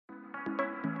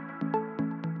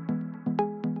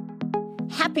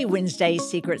Happy Wednesday,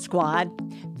 Secret Squad.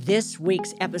 This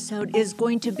week's episode is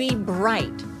going to be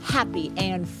bright, happy,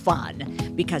 and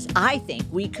fun because I think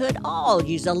we could all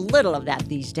use a little of that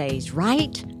these days,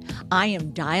 right? I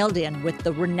am dialed in with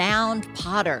the renowned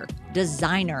potter,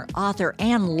 designer, author,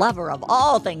 and lover of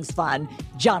all things fun,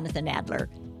 Jonathan Adler.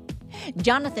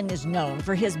 Jonathan is known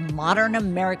for his modern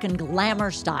American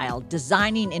glamour style,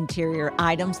 designing interior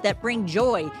items that bring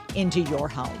joy into your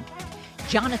home.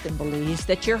 Jonathan believes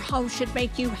that your home should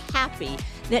make you happy,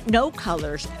 that no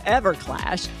colors ever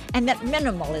clash, and that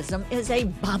minimalism is a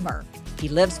bummer. He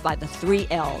lives by the 3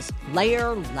 L's,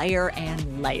 layer, layer,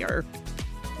 and layer.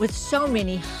 With so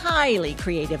many highly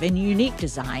creative and unique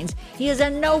designs, he is a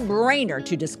no-brainer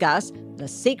to discuss the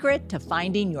secret to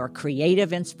finding your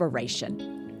creative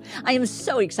inspiration. I am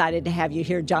so excited to have you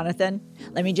here, Jonathan.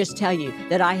 Let me just tell you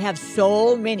that I have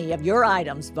so many of your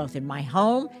items, both in my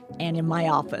home and in my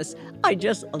office. I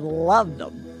just love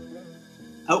them.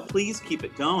 Oh, please keep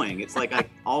it going. It's like I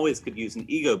always could use an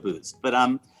ego boost.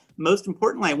 But most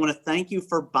importantly, I want to thank you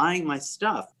for buying my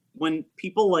stuff. When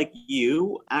people like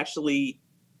you actually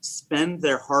spend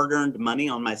their hard-earned money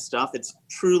on my stuff, it's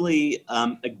truly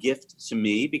a gift to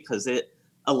me because it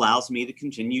allows me to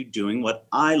continue doing what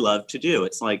I love to do.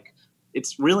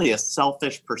 It's really a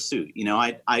selfish pursuit. You know,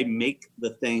 I make the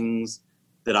things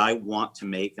that I want to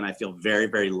make, and I feel very,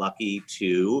 very lucky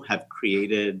to have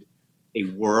created a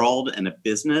world and a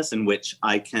business in which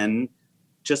I can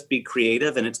just be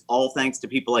creative. And it's all thanks to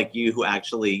people like you who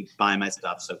actually buy my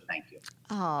stuff. So thank you.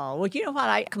 Oh, well, you know what?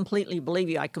 I completely believe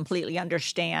you. I completely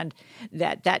understand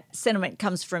that sentiment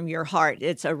comes from your heart.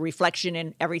 It's a reflection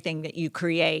in everything that you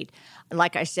create.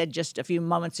 Like I said just a few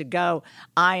moments ago,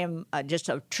 I am just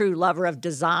a true lover of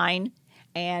design.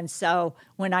 And so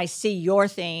when I see your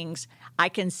things, I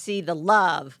can see the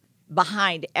love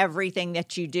behind everything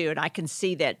that you do. And I can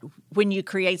see that when you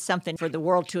create something for the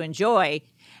world to enjoy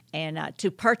and to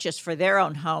purchase for their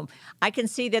own home, I can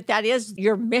see that is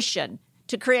your mission,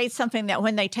 to create something that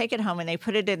when they take it home and they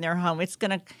put it in their home, it's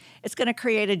gonna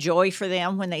create a joy for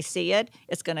them when they see it.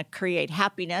 It's gonna create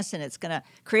happiness, and it's gonna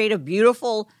create a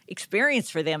beautiful experience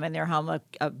for them in their home,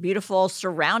 a beautiful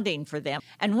surrounding for them.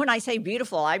 And when I say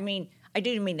beautiful, I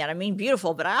do mean that. I mean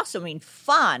beautiful, but I also mean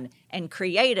fun and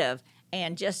creative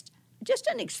and just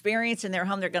an experience in their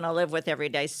home they're going to live with every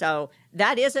day. So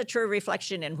that is a true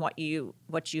reflection in what you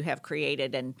have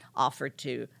created and offered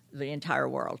to the entire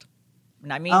world.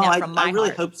 And I mean that from my heart. I really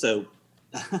hope so.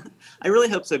 I really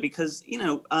hope so because,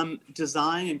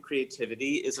 design and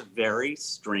creativity is a very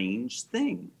strange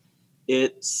thing.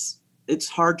 It's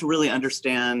hard to really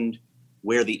understand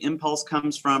where the impulse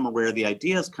comes from or where the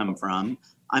ideas come from.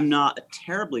 I'm not a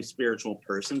terribly spiritual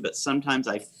person, but sometimes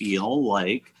I feel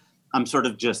like I'm sort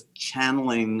of just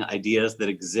channeling ideas that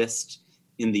exist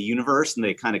in the universe and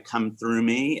they kind of come through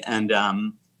me. And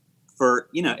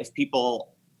if people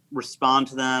respond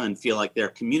to them and feel like they're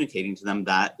communicating to them,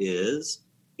 that is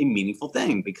a meaningful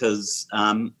thing because,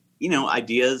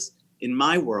 ideas in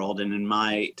my world and in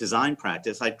my design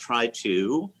practice, I try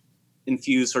to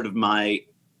infuse sort of my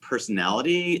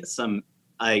personality,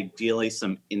 ideally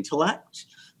some intellect,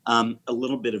 a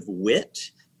little bit of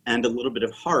wit, and a little bit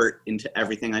of heart into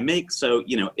everything I make. So,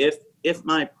 if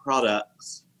my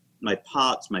products, my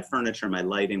pots, my furniture, my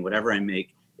lighting, whatever I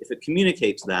make, if it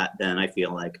communicates that, then I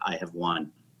feel like I have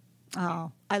won.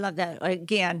 Oh, I love that.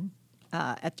 Again,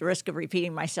 at the risk of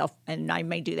repeating myself, and I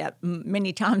may do that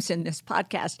many times in this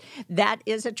podcast, that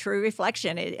is a true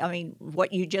reflection.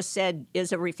 What you just said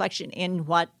is a reflection in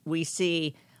what we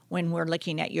see when we're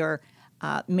looking at your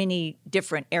many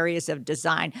different areas of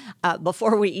design.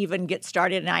 Before we even get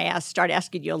started, and I start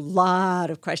asking you a lot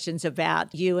of questions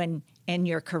about you and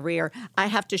your career, I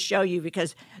have to show you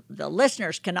because the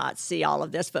listeners cannot see all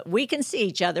of this, but we can see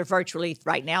each other virtually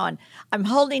right now. And I'm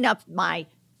holding up my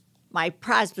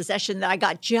prized possession that I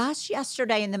got just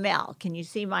yesterday in the mail. Can you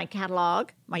see my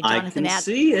catalog? My Jonathan I can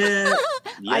see it.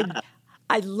 Yeah.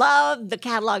 I love the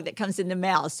catalog that comes in the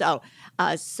mail. So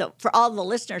for all the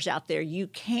listeners out there, you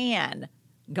can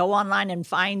go online and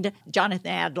find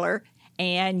Jonathan Adler,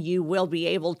 and you will be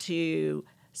able to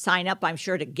sign up, I'm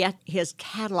sure, to get his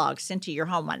catalog sent to your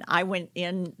home. And I went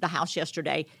in the house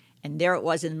yesterday, and there it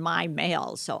was in my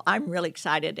mail. So I'm really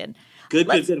excited. And Good.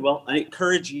 Well, I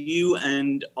encourage you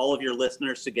and all of your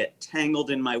listeners to get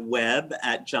tangled in my web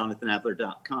at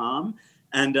jonathanadler.com.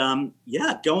 And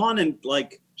go on and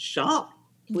shop.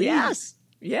 Please.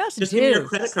 Yes, just give me your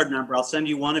credit card number. I'll send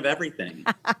you one of everything.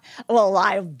 Well,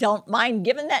 I don't mind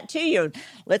giving that to you.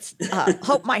 Let's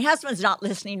hope my husband's not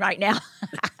listening right now.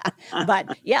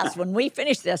 But yes, when we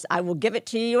finish this, I will give it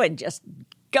to you and just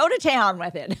Go to town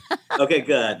with it. Okay,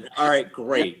 good. All right,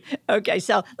 great. Okay,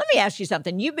 so let me ask you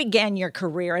something. You began your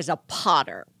career as a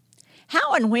potter.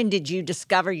 How and when did you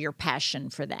discover your passion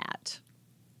for that?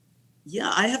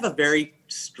 Yeah, I have a very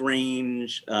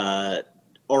strange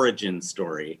origin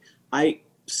story. I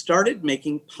started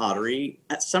making pottery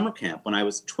at summer camp when I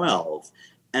was 12.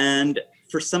 And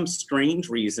for some strange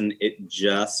reason, it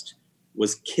just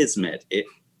was kismet.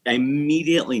 I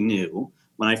immediately knew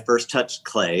when I first touched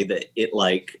clay that it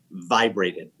like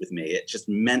vibrated with me. It just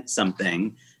meant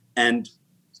something. And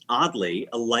oddly,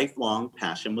 a lifelong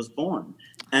passion was born.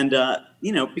 And,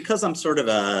 because I'm sort of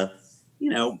I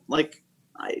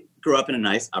grew up in a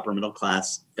nice upper middle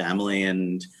class family,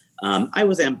 and I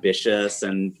was ambitious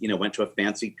and, went to a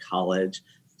fancy college.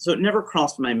 So it never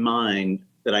crossed my mind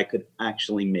that I could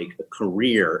actually make a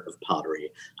career of pottery.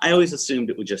 I always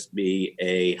assumed it would just be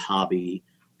a hobby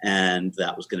and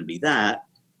that was going to be that,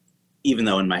 even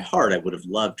though in my heart I would have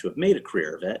loved to have made a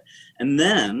career of it. And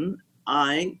then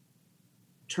I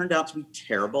turned out to be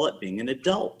terrible at being an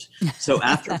adult. So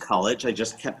after college, I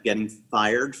just kept getting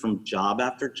fired from job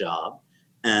after job.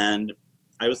 And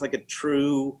I was like a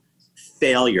true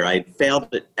failure. I had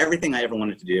failed at everything I ever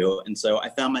wanted to do. And so I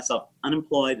found myself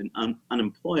unemployed and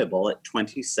unemployable at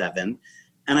 27.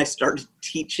 And I started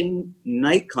teaching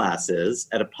night classes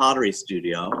at a pottery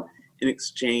studio in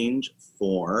exchange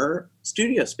for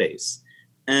studio space.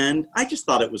 And I just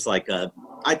thought it was I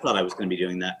thought I was going to be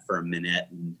doing that for a minute.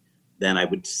 And then I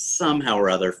would somehow or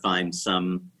other find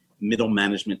some middle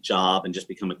management job and just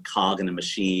become a cog in a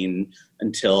machine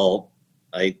until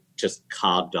I just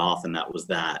cogged off, and that was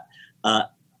that.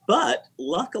 But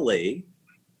luckily,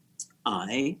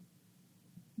 I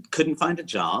couldn't find a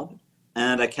job,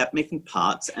 and I kept making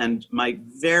pots. And my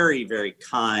very, very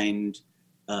kind,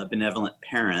 benevolent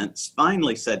parents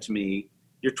finally said to me,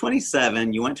 "You're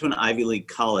 27, you went to an Ivy League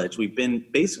college. We've been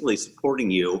basically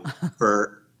supporting you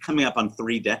for coming up on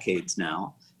 3 decades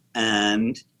now.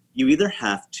 And you either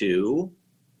have to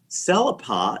sell a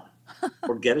pot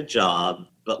or get a job,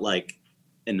 but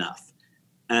enough."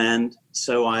 And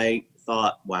so I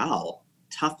thought, wow,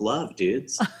 tough love,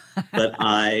 dudes. But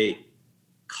I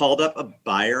called up a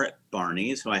buyer at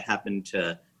Barney's who I happened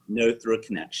to know through a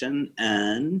connection,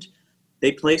 and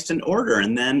they placed an order.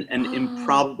 And then an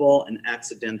improbable and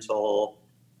accidental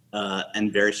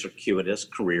and very circuitous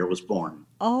career was born.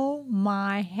 Oh,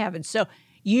 my heavens. So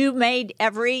you made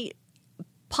every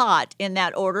pot in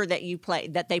that order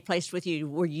that they placed with you.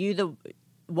 Were you the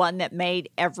one that made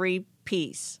every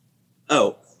piece?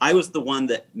 Oh, I was the one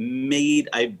that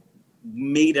I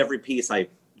made every piece. I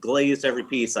glazed every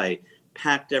piece. I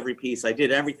packed every piece. I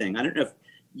did everything. I don't know if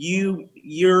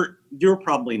you're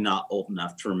probably not old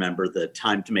enough to remember the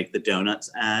Time to Make the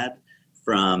Donuts ad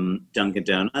from Dunkin'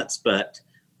 Donuts, but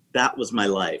that was my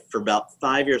life. For about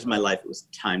 5 years of my life, it was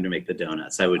time to make the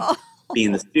donuts. I would be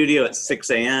in the studio at 6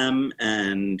 a.m.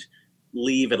 and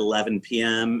leave at 11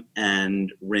 p.m.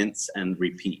 and rinse and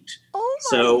repeat. Oh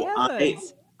my so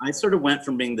heavens. I sort of went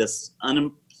from being this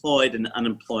unemployed and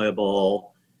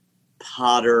unemployable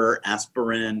potter,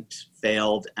 aspirant,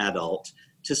 failed adult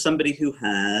to somebody who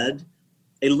had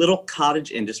a little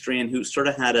cottage industry and who sort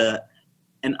of had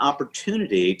an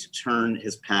opportunity to turn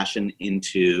his passion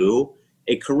into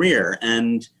a career.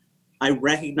 And I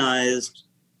recognized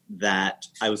that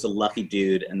I was a lucky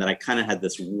dude and that I kind of had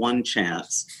this one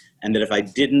chance, and that if I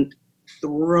didn't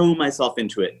throw myself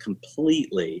into it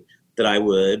completely, that I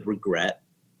would regret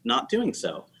not doing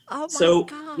so. Oh my So,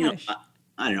 gosh.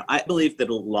 I don't know. I believe that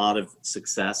a lot of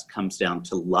success comes down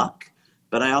to luck,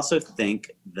 but I also think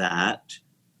that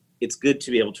it's good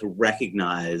to be able to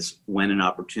recognize when an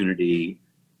opportunity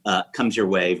comes your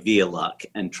way via luck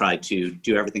and try to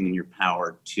do everything in your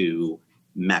power to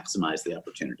maximize the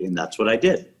opportunity. And that's what I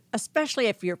did. Especially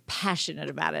if you're passionate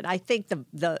about it. I think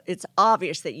it's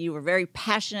obvious that you were very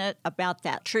passionate about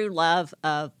that true love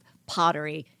of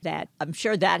pottery, that I'm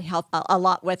sure that helped a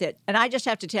lot with it. And I just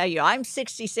have to tell you, I'm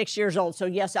 66 years old. So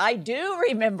yes, I do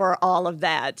remember all of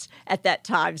that at that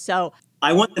time. So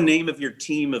I want the name of your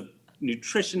team of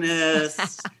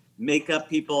nutritionists, makeup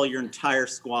people, your entire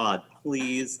squad.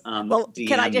 Please. Well,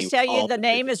 can I just tell you, the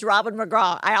name is Robin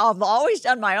McGraw. I've always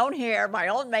done my own hair, my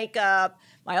own makeup,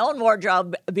 my own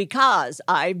wardrobe, because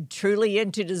I'm truly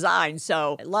into design.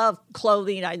 So I love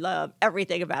clothing. I love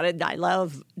everything about it. And I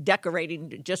love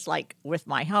decorating, just like with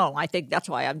my home. I think that's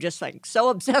why I'm just so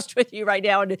obsessed with you right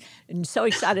now and so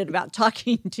excited about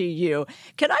talking to you.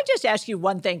 Can I just ask you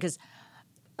one thing? Because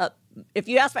if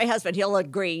you ask my husband, he'll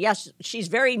agree. Yes, she's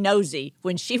very nosy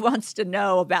when she wants to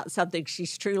know about something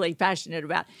she's truly passionate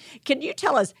about. Can you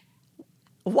tell us,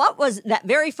 What was that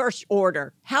very first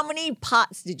order? How many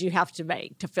pots did you have to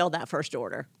make to fill that first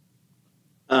order?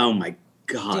 Oh my Do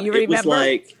God. you It was remember?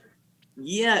 like,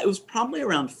 yeah, it was probably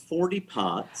around 40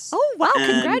 pots Oh, wow.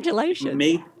 and Congratulations.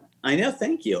 made, I know,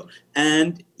 thank you.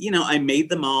 And, I made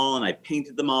them all and I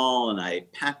painted them all and I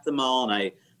packed them all.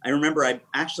 And I remember I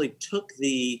actually took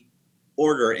the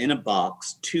order in a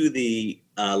box to the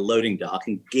loading dock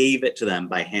and gave it to them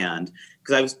by hand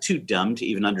because I was too dumb to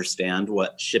even understand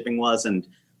what shipping was. And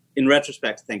in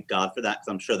retrospect, thank God for that, because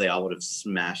I'm sure they all would have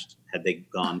smashed had they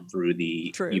gone through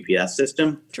the True. UPS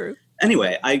system. True.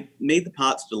 Anyway, I made the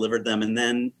pots, delivered them, and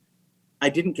then I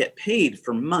didn't get paid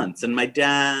for months. And my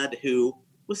dad, who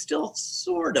was still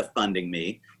sort of funding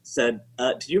me, said,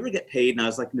 did you ever get paid? And I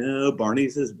was like, no,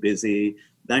 Barney's is busy.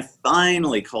 Then I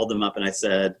finally called them up and I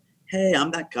said, hey,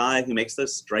 I'm that guy who makes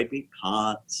those stripy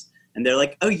pots. And they're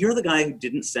like, oh, you're the guy who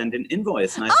didn't send an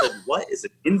invoice. And I said, what is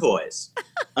an invoice?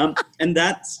 And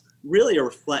that's really a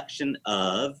reflection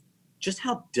of just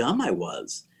how dumb I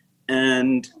was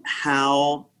and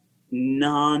how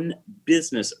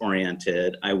non-business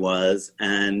oriented I was.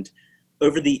 And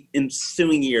over the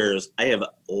ensuing years, I have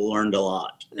learned a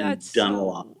lot and done a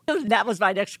lot. That was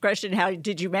my next question. How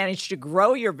did you manage to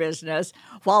grow your business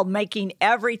while making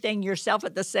everything yourself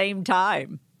at the same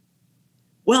time?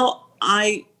 Well,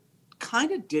 I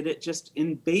kind of did it just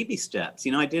in baby steps.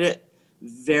 I did it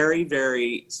very,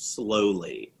 very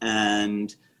slowly.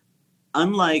 And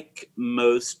unlike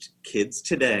most kids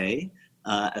today,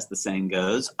 as the saying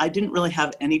goes, I didn't really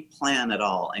have any plan at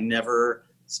all. I never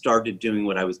started doing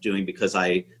what I was doing because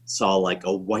I saw like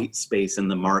a white space in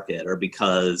the market or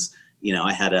because,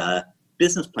 I had a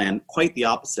business plan. Quite the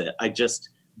opposite. I just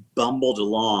bumbled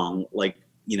along like,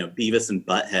 Beavis and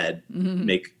Butthead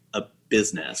make a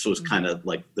business. It was kind of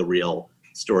like the real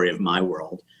story of my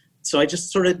world. So I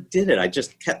just sort of did it. I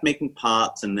just kept making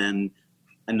pots and then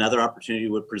another opportunity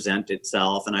would present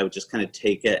itself and I would just kind of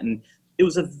take it. And it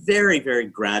was a very, very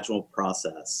gradual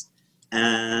process.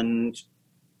 And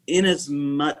in as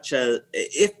much as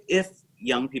if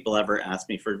young people ever ask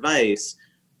me for advice,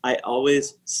 I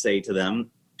always say to them,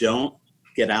 don't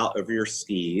get out over your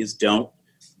skis. Don't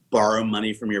borrow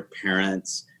money from your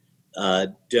parents.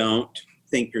 Don't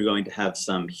think you're going to have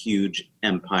some huge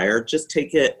empire. Just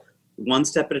take it one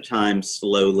step at a time,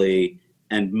 slowly,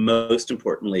 and most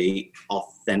importantly,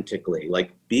 authentically.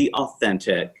 Like, be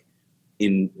authentic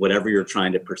in whatever you're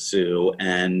trying to pursue.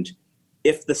 And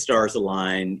if the stars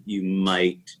align, you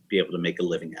might be able to make a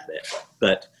living at it.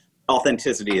 But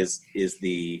authenticity is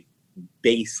the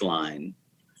baseline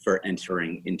for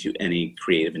entering into any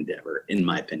creative endeavor, in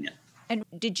my opinion. And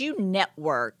did you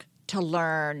network to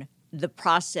learn the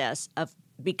process of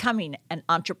becoming an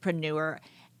entrepreneur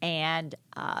and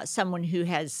someone who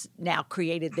has now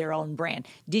created their own brand?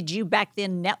 Did you back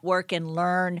then network and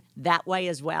learn that way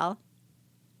as well?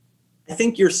 I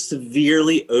think you're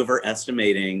severely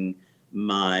overestimating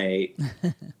my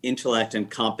intellect and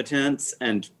competence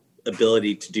and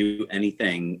ability to do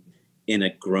anything in a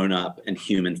grown-up and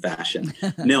human fashion.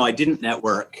 No, I didn't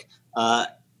network.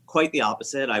 Quite the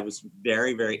opposite. I was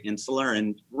very, very insular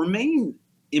and remain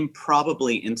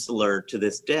improbably insular to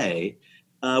this day,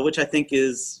 which I think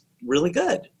is really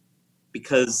good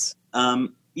because, I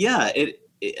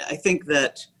think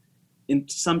that in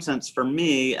some sense for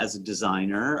me as a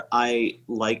designer, I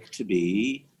like to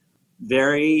be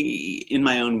very in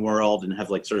my own world and have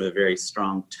like sort of a very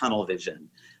strong tunnel vision.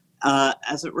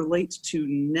 As it relates to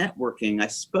networking, I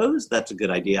suppose that's a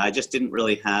good idea. I just didn't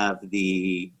really have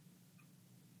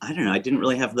I didn't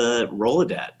really have the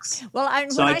Rolodex. Well,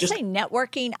 when I say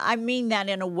networking, I mean that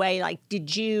in a way like,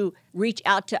 did you reach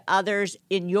out to others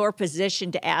in your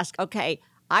position to ask, okay,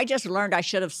 I just learned I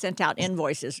should have sent out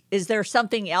invoices. Is there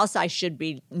something else I should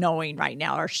be knowing right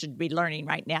now or should be learning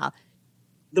right now?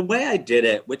 The way I did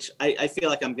it, which I feel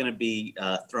like I'm going to be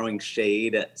throwing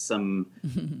shade at some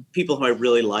people who I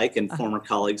really like and former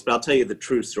colleagues, but I'll tell you the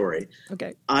true story.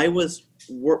 Okay.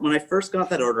 When I first got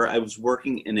that order, I was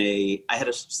working I had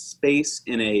a space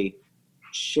in a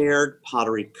shared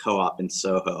pottery co-op in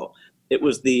Soho. It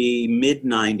was the mid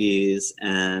 90s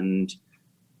and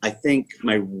I think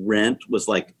my rent was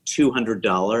like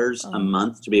 $200 a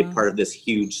month to be a part of this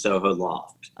huge Soho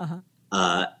loft.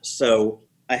 So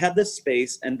I had this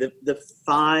space, and the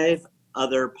 5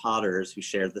 other potters who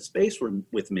shared the space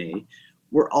with me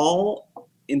were all,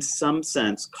 in some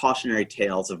sense, cautionary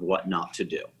tales of what not to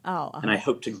do. And I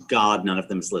hope to God none of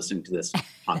them is listening to this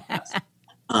podcast.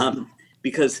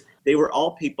 Because they were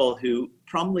all people who,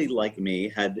 probably like me,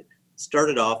 had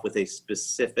started off with a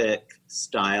specific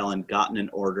style and gotten an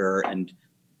order and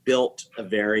built a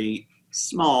very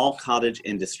small cottage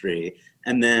industry.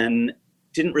 And then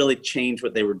didn't really change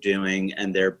what they were doing,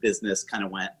 and their business kind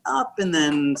of went up and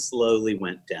then slowly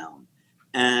went down.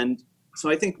 And so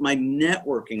I think my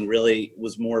networking really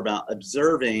was more about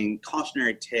observing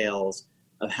cautionary tales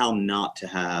of how not to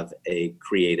have a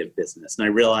creative business. And I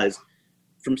realized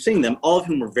from seeing them, all of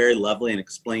whom were very lovely and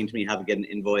explained to me how to get an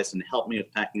invoice and helped me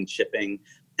with packing and shipping.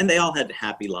 And they all had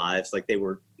happy lives. Like they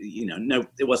were, no,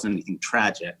 it wasn't anything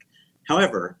tragic.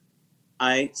 However,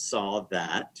 I saw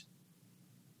that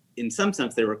in some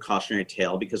sense they were a cautionary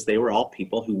tale because they were all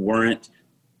people who weren't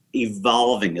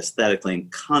evolving aesthetically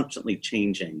and constantly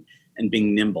changing and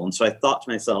being nimble. And so I thought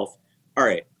to myself, all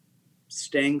right,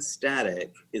 staying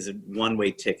static is a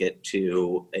one-way ticket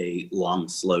to a long,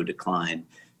 slow decline.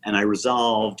 And I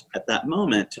resolved at that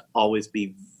moment to always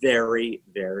be very,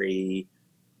 very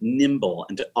nimble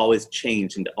and to always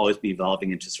change and to always be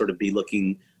evolving and to sort of be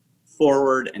looking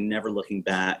forward and never looking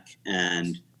back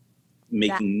and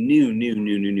making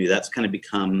new. That's kind of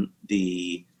become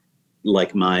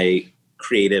my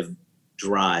creative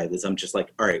drive is I'm just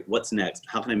like, all right, what's next?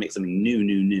 How can I make something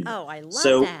new? Oh, I love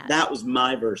so that. That was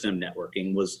my version of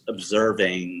networking, was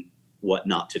observing what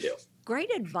not to do.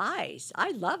 Great advice. I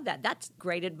love that. That's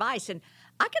great advice. And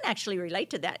I can actually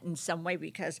relate to that in some way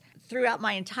because throughout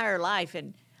my entire life,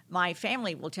 and my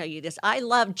family will tell you this, I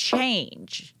love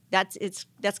change. That's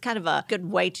kind of a good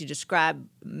way to describe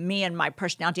me and my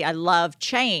personality. I love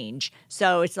change.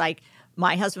 So it's like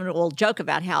my husband will joke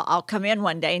about how I'll come in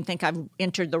one day and think I've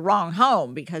entered the wrong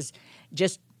home because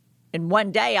just in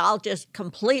one day I'll just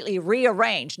completely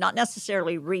rearrange, not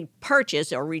necessarily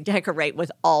repurchase or redecorate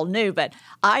with all new, but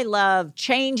I love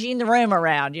changing the room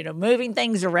around, moving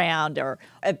things around. Or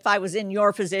if I was in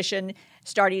your position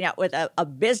starting out with a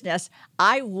business,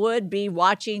 I would be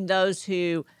watching those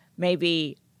who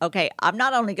maybe, okay, I'm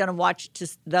not only going to watch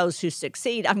those who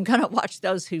succeed, I'm going to watch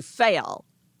those who fail.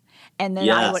 And then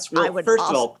yes. I would first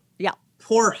also, of all, yeah.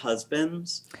 Poor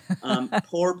husbands,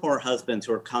 poor husbands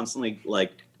who are constantly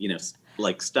like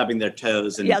stubbing their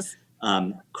toes and yes.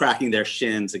 Cracking their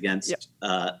shins against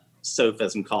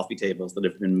sofas and coffee tables that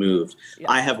have been moved. Yep.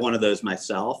 I have one of those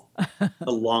myself,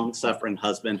 a long-suffering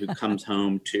husband who comes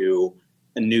home to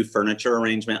a new furniture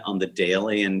arrangement on the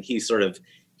daily, and he's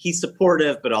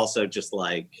supportive, but also just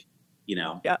like,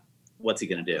 what's he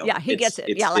going to do? Yeah, he gets it.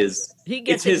 He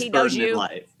gets it. He knows you.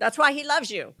 Life. That's why he loves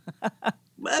you.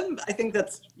 I think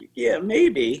that's,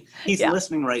 maybe. He's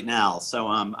listening right now. So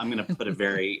I'm going to put a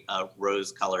very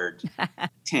rose-colored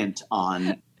tint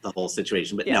on the whole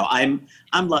situation. But no, I'm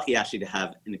lucky actually to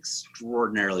have an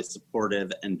extraordinarily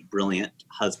supportive and brilliant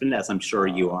husband, as I'm sure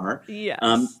you are. Yes.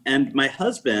 And my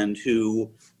husband, who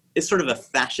is sort of a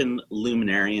fashion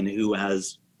luminary and who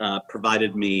has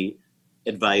provided me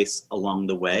advice along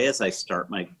the way as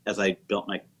I built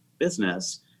my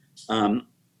business.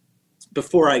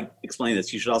 Before I explain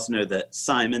this, you should also know that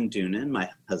Simon Doonan, my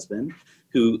husband,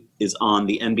 who is on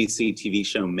the NBC TV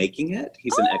show Making It,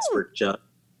 he's an expert judge,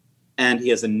 and he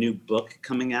has a new book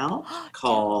coming out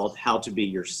called How to Be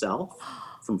Yourself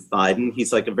from Phaidon.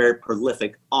 He's like a very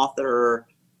prolific author,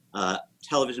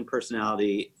 television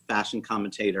personality, fashion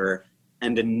commentator,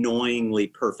 and annoyingly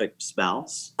perfect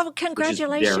spouse. Oh,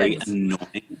 congratulations. Which is very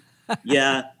annoying.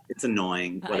 Yeah, it's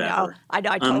annoying, whatever. I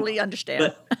know. I totally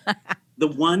understand. But the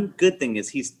one good thing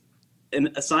is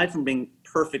and aside from being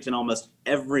perfect in almost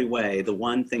every way, the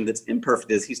one thing that's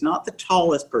imperfect is he's not the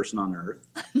tallest person on earth.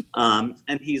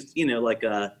 And he's, like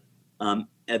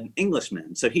an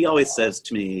Englishman. So he always says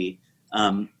to me,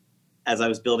 as I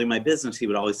was building my business, he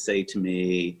would always say to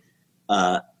me,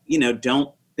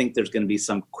 don't think there's going to be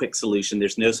some quick solution.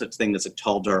 There's no such thing as a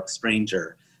tall, dark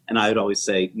stranger. And I would always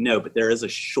say, no, but there is a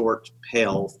short,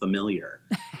 pale familiar.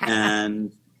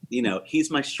 And, he's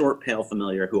my short, pale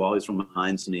familiar who always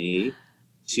reminds me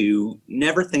to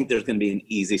never think there's going to be an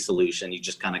easy solution. You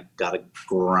just kind of got to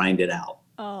grind it out.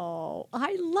 Oh,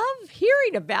 I love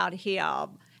hearing about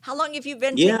him. How long have you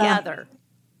been together?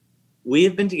 We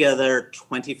have been together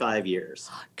 25 years.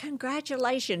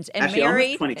 Congratulations. And actually,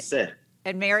 married? Almost 26.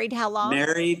 And married how long?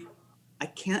 Married, I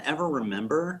can't ever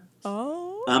remember.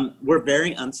 Oh. We're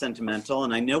very unsentimental.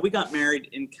 And I know we got married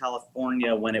in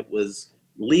California when it was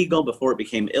legal before it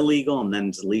became illegal, and then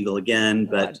it's legal again.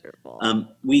 But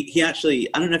he actually,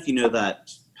 I don't know if you know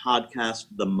that podcast,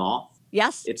 The Moth.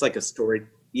 Yes. It's like a story.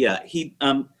 Yeah.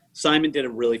 Simon did a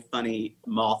really funny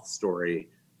moth story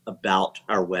about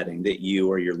our wedding that you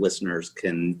or your listeners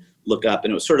can look up.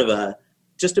 And it was sort of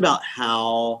just about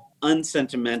how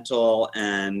unsentimental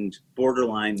and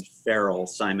borderline feral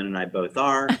Simon and I both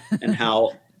are, and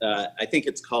how I think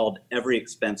it's called Every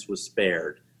Expense Was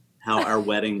Spared. How our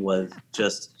wedding was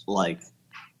just like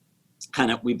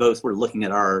we both were looking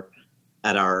at our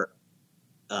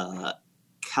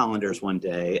calendars one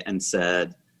day and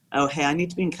said, "Oh, hey, I need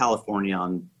to be in California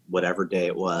on whatever day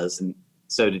it was." And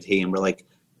so did he. And we're like,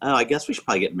 "Oh, I guess we should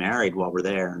probably get married while we're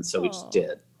there." And so we just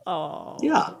did. Oh,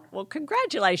 Yeah. Well,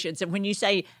 congratulations. And when you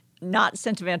say not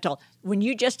sentimental, when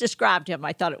you just described him,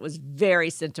 I thought it was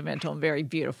very sentimental and very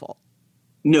beautiful.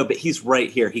 No, but he's right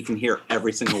here. He can hear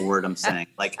every single word I'm saying.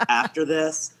 Like after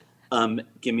this,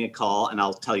 give me a call and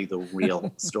I'll tell you the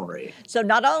real story. So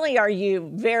not only are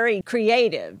you very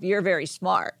creative, you're very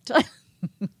smart.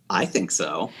 I think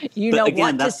so. You But know again,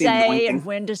 what to that's the annoying say thing. and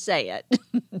when to say it.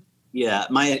 Yeah,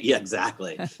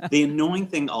 exactly. The annoying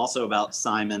thing also about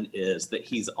Simon is that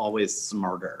he's always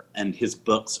smarter, and his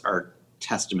books are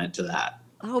testament to that.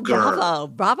 Oh, Grr.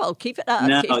 bravo. Keep it up.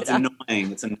 No, keep it's it up.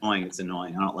 annoying. It's annoying. It's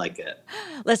annoying. I don't like it.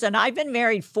 Listen, I've been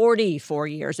married 44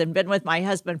 years and been with my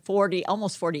husband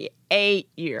almost 48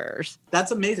 years.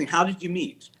 That's amazing. How did you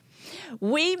meet?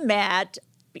 We met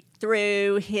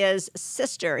through his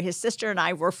sister. His sister and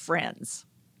I were friends.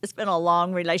 It's been a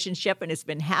long relationship and it's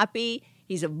been happy.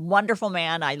 He's a wonderful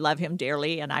man. I love him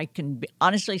dearly. And I can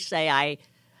honestly say I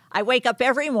wake up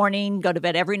every morning, go to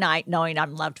bed every night knowing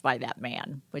I'm loved by that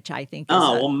man, which I think is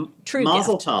true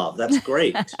Mazel gift. tov. That's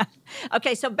great.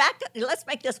 Okay, so let's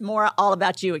make this more all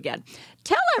about you again.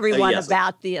 Tell everyone Yes.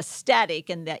 about the aesthetic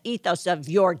and the ethos of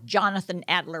your Jonathan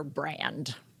Adler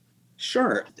brand.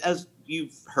 Sure. As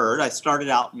you've heard, I started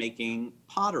out making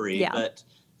pottery, Yeah. but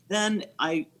then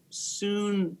but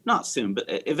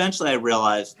eventually I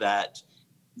realized that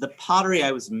the pottery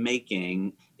I was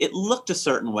making, it looked a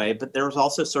certain way, but there was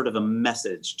also sort of a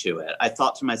message to it. I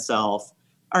thought to myself,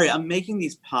 all right, I'm making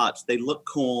these pots. They look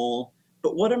cool,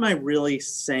 but what am I really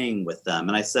saying with them?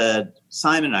 And I said,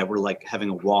 Simon and I were like having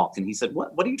a walk, and he said,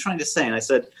 what are you trying to say? And I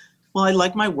said, well, I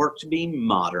like my work to be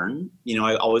modern. You know,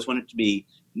 I always want it to be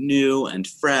new and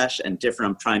fresh and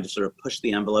different. I'm trying to sort of push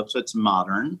the envelope so it's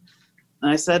modern.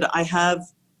 And I said,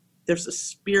 there's a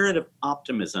spirit of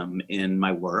optimism in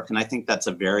my work, and I think that's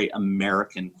a very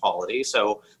American quality.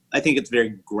 So I think it's very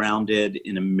grounded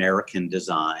in American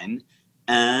design.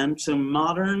 And so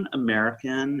modern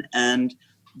American. And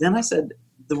then I said,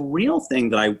 the real thing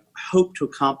that I hope to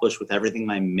accomplish with everything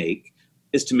I make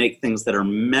is to make things that are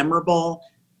memorable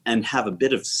and have a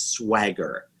bit of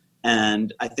swagger.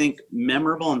 And I think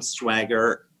memorable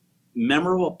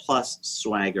plus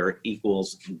swagger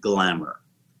equals glamour.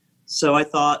 So I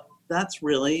thought, that's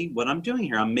really what I'm doing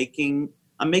here. I'm making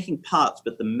pots,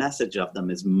 but the message of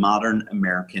them is modern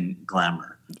American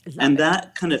glamour. And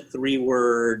that kind of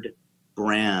 3-word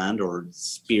brand or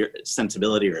spirit,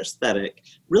 sensibility or aesthetic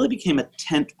really became a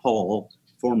tent pole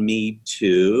for me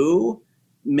to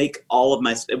make all of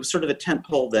it was sort of a tent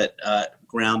pole that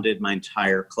grounded my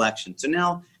entire collection. So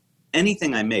now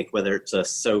anything I make, whether it's a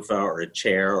sofa or a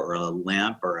chair or a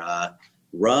lamp or a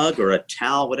rug or a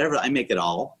towel, whatever, I make it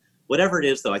all. Whatever it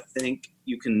is, though, I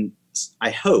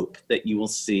hope that you will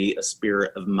see a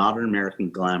spirit of modern American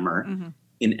glamour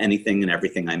in anything and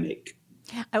everything I make.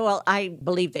 Well, I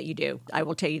believe that you do. I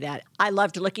will tell you that. I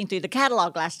loved looking through the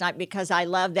catalog last night because I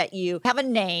love that you have a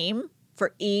name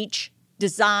for each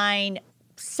design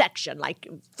section, like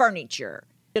furniture,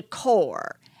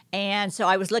 decor. And so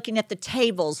I was looking at the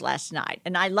tables last night,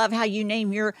 and I love how you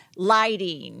name your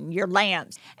lighting, your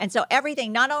lamps. And so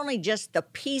everything, not only just the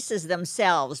pieces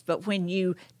themselves, but when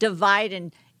you divide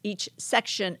in each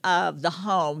section of the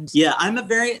homes. Yeah, I'm a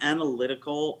very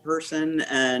analytical person,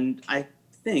 and I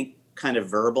think kind of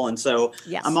verbal. And so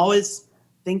Yes. I'm always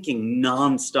thinking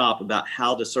nonstop about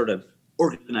how to sort of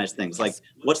organize things. Yes. Like,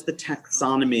 what's the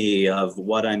taxonomy of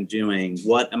what I'm doing?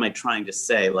 What am I trying to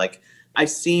say? Like, I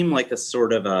seem like a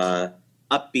sort of a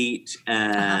upbeat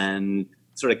and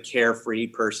sort of carefree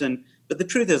person. But the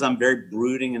truth is I'm very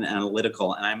brooding and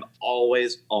analytical, and I'm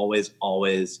always, always,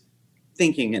 always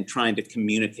thinking and trying to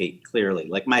communicate clearly.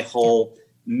 Like my whole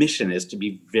mission is to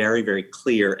be very, very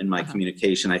clear in my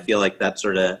communication. I feel like that's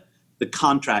sort of the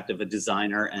contract of a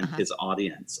designer and his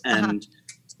audience. And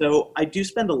so I do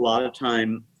spend a lot of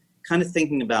time kind of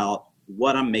thinking about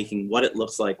what I'm making, what it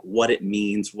looks like, what it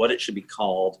means, what it should be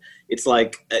called. It's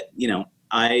like,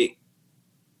 I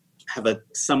have a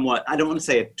somewhat, I don't want to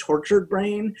say a tortured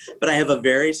brain, but I have a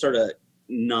very sort of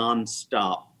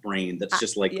nonstop brain that's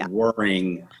just like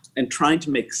worrying and trying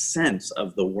to make sense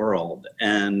of the world.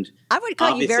 And I would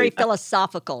call you very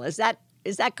philosophical. Is that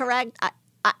correct?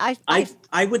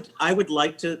 I would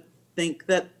like to think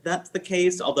that that's the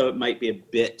case, although it might be a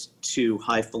bit too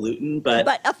highfalutin. But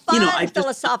a fun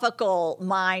philosophical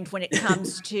mind when it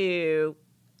comes to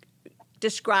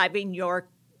describing your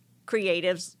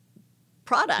creative's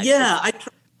products. Yeah,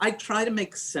 I try to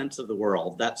make sense of the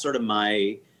world. That's sort of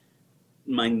my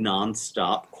my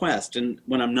nonstop quest. And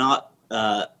when I'm not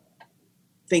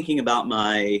thinking about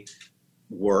my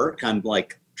work, I'm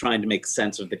like trying to make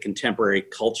sense of the contemporary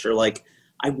culture. Like,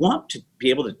 I want to be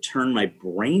able to turn my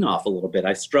brain off a little bit.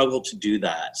 I struggle to do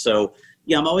that. So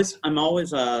yeah, I'm always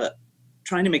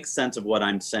trying to make sense of what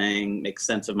I'm saying, make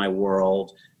sense of my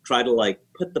world, try to like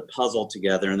put the puzzle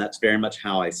together. And that's very much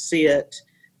how I see it.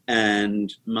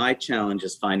 And my challenge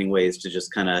is finding ways to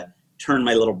just kind of turn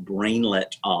my little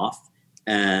brainlet off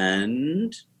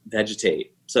and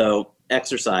vegetate. So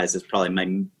exercise is probably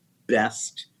my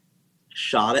best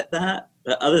shot at that.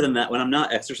 But other than that, when I'm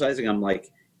not exercising, I'm like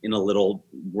in a little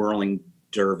whirling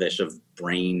dervish of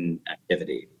brain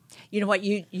activity. You know what?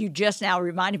 You just now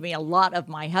reminded me a lot of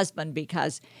my husband,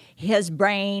 because his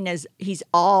brain he's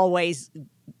always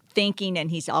thinking and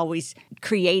he's always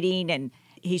creating, and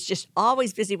he's just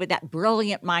always busy with that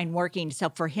brilliant mind working. So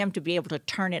for him to be able to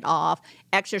turn it off,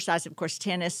 exercise, of course,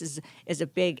 tennis is a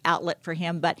big outlet for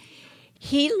him, but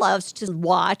he loves to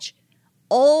watch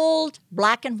old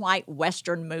black and white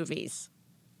Western movies.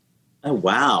 Oh,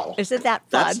 wow. Isn't that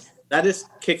fun? That is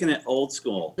kicking it old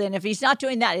school. And if he's not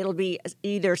doing that, it'll be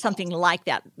either something like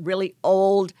that, really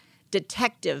old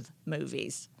detective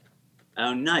movies.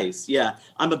 Oh, nice. Yeah.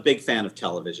 I'm a big fan of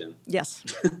television. Yes.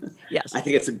 Yes. I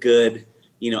think it's a good,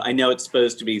 I know it's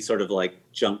supposed to be sort of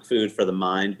like junk food for the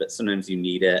mind, but sometimes you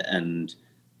need it. And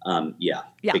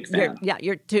big fan.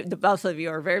 The both of you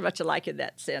are very much alike in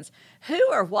that sense. Who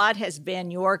or what has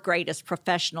been your greatest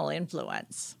professional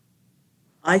influence?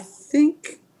 I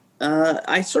think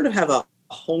I sort of have a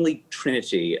holy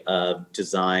trinity of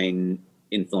design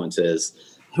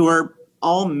influences who are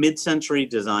all mid-century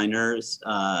designers.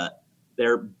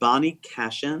 They're Bonnie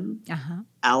Cashin,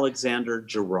 Alexander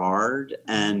Girard,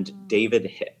 and David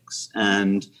Hicks.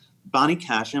 And Bonnie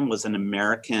Cashin was an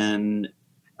American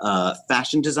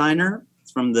fashion designer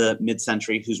from the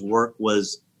mid-century whose work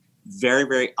was very,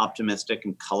 very optimistic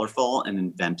and colorful and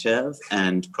inventive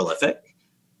and prolific.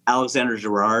 Alexander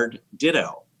Girard,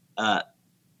 ditto.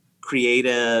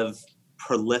 Creative,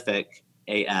 prolific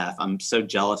AF. I'm so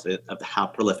jealous of how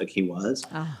prolific he was,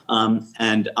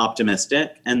 and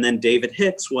optimistic. And then David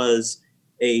Hicks was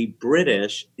a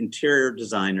British interior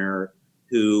designer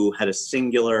who had a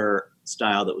singular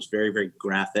style that was very, very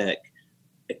graphic,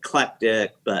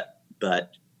 eclectic, but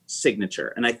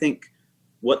signature. And I think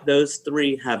what those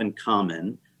three have in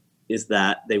common is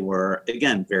that they were,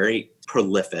 again, very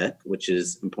prolific, which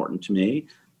is important to me.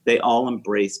 They all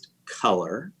embraced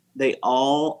color. They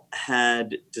all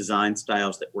had design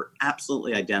styles that were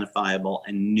absolutely identifiable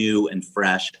and new and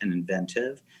fresh and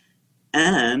inventive.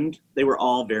 And they were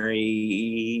all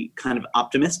very kind of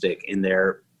optimistic in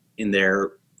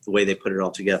the way they put it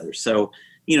all together. So,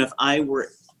 if I were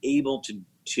able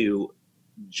to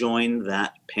join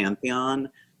that pantheon,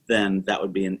 then that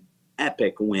would be an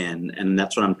epic win. And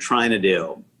that's what I'm trying to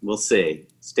do. We'll see.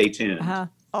 Stay tuned.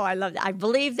 Oh, I love that. I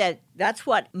believe that's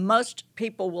what most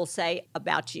people will say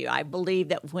about you. I believe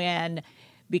that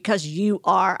because you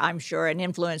are, I'm sure, an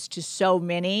influence to so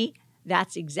many,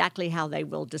 that's exactly how they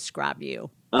will describe you.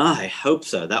 I hope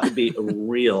so. That would be a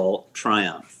real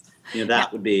triumph.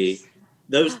 Would be,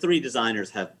 those three designers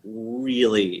have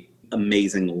really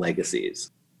amazing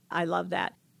legacies. I love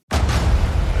that.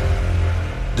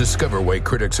 Discover why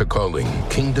critics are calling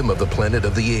Kingdom of the Planet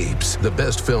of the Apes the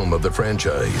best film of the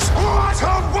franchise. What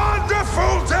a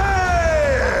wonderful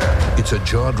day! It's a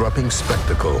jaw-dropping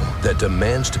spectacle that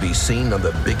demands to be seen on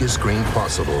the biggest screen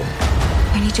possible.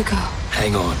 I need to go.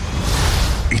 Hang on.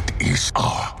 It is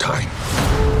our time.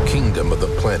 Kingdom of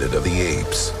the Planet of the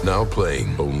Apes. Now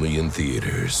playing only in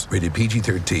theaters. Rated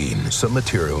PG-13. Some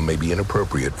material may be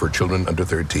inappropriate for children under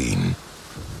 13.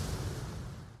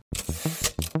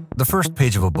 The first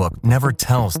page of a book never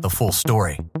tells the full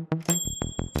story.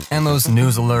 And those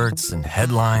news alerts and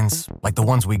headlines, like the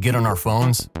ones we get on our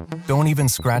phones, don't even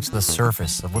scratch the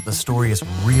surface of what the story is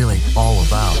really all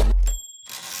about.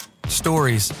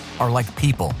 Stories are like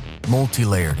people,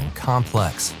 multi-layered and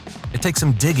complex. It takes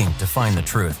some digging to find the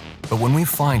truth, but when we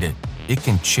find it, it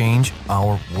can change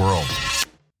our world.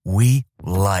 We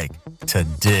like to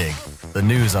dig. The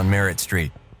news on Merritt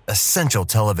Street. Essential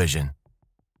television.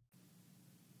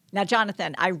 Now,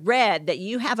 Jonathan, I read that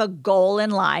you have a goal in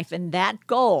life, and that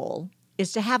goal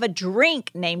is to have a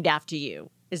drink named after you.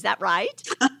 Is that right?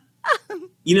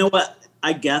 You know what?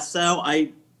 I guess so.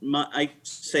 I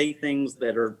say things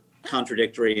that are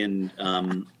contradictory and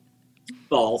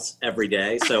false every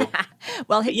day. So,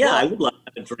 I would love to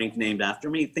have a drink named after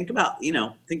me. Think about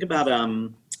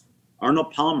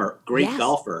Arnold Palmer, great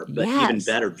golfer, but even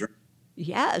better drink.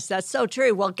 Yes, that's so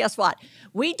true. Well, guess what?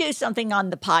 We do something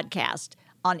on the podcast.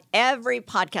 on every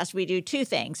podcast we do two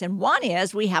things, and one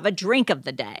is we have a drink of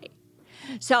the day.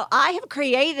 So I have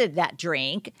created that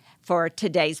drink for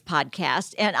today's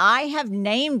podcast, and I have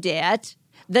named it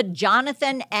the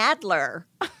Jonathan Adler.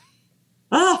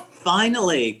 Ah,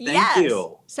 finally. Thank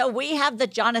you. So we have the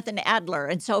Jonathan Adler.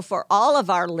 And so for all of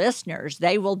our listeners,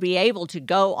 they will be able to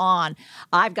go on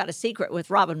I've Got a Secret with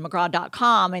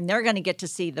RobinMcGraw.com, and they're going to get to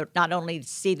see not only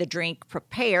see the drink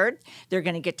prepared, they're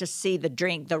going to get to see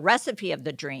the recipe of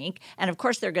the drink. And of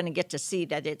course, they're going to get to see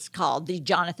that it's called the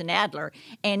Jonathan Adler.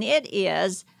 And it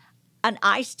is an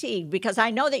iced tea, because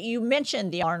I know that you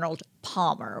mentioned the Arnold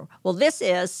Palmer. Well, this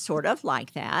is sort of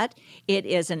like that. It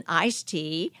is an iced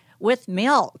tea with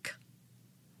milk.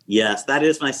 Yes, that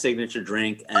is my signature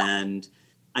drink. And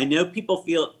I know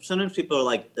sometimes people are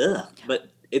like, ugh,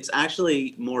 but it's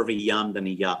actually more of a yum than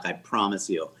a yuck, I promise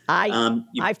you.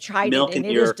 I've tried it, and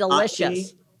it is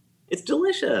delicious. It's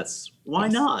delicious. Why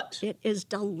not? It is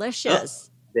delicious.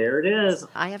 There it is.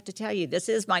 I have to tell you, this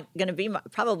is going to be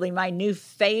probably my new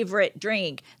favorite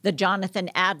drink, the Jonathan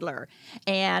Adler.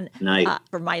 And nice.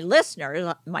 For my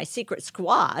listeners, my secret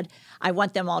squad, I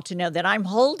want them all to know that I'm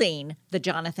holding the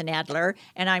Jonathan Adler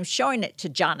and I'm showing it to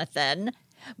Jonathan.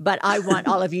 But I want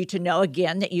all of you to know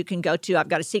again that you can go to I've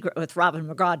Got a Secret with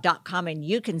RobinMcGraw.com and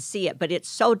you can see it. But it's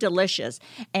so delicious.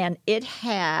 And it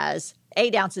has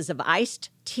 8 ounces of iced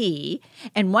tea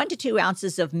and 1 to 2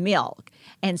 ounces of milk.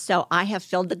 And so I have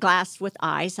filled the glass with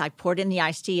ice. I poured in the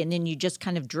iced tea, and then you just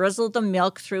kind of drizzle the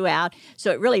milk throughout.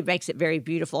 So it really makes it very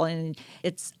beautiful. And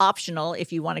it's optional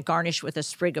if you want to garnish with a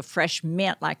sprig of fresh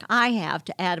mint like I have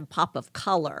to add a pop of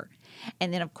color.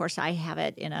 And then, of course, I have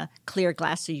it in a clear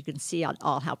glass so you can see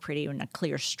all how pretty in a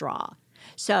clear straw.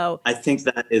 So I think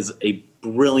that is a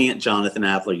brilliant Jonathan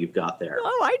Adler you've got there.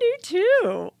 Oh, I do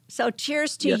too. So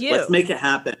cheers to you. Let's make it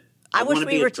happen. I wish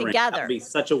we were together. That would be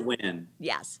such a win.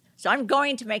 Yes. So I'm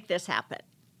going to make this happen.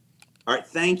 All right.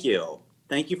 Thank you.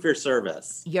 Thank you for your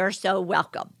service. You're so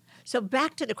welcome. So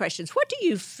back to the questions. What do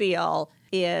you feel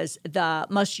is the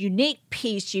most unique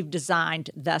piece you've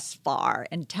designed thus far?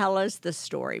 And tell us the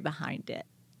story behind it.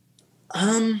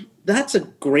 That's a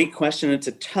great question. It's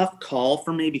a tough call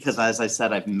for me because, as I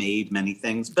said, I've made many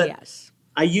things. But yes.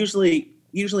 I usually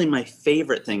my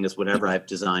favorite thing is whatever I've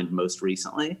designed most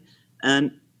recently.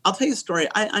 And I'll tell you a story.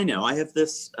 I know I have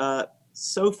this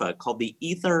sofa called the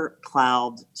Ether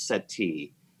Cloud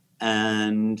Settee.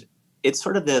 And it's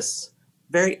sort of this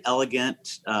very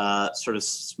elegant, sort of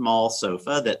small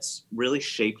sofa that's really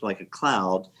shaped like a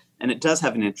cloud. And it does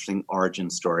have an interesting origin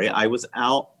story. I was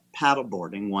out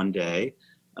paddleboarding one day.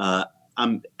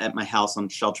 I'm at my house on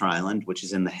Shelter Island, which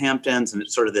is in the Hamptons, and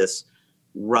it's sort of this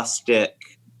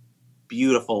rustic,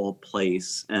 beautiful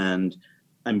place. And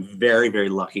I'm very, very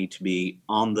lucky to be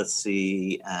on the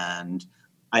sea, and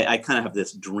I kind of have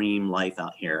this dream life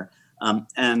out here.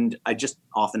 And I just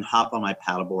often hop on my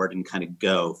paddleboard and kind of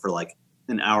go for like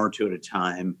an hour or two at a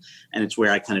time. And it's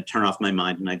where I kind of turn off my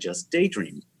mind and I just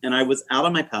daydream. And I was out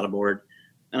on my paddleboard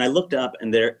and I looked up,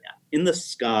 and there in the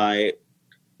sky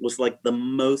was like the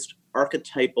most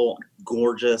archetypal,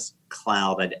 gorgeous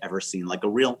cloud I'd ever seen, like a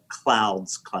real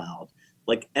cloud's cloud.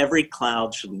 Like every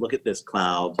cloud should look at this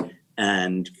cloud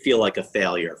and feel like a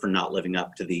failure for not living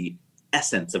up to the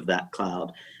essence of that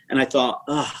cloud. And I thought,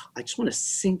 I just want to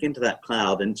sink into that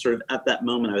cloud. And sort of at that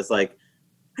moment, I was like,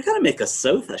 I got to make a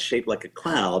sofa shaped like a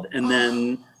cloud. And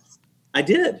then I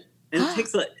did. And it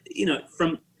takes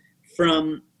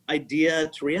from idea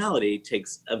to reality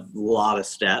takes a lot of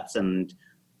steps and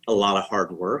a lot of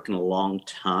hard work and a long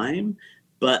time.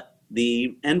 But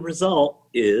the end result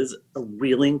is a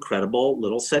really incredible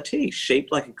little settee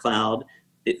shaped like a cloud.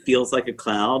 It feels like a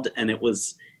cloud, and it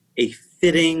was a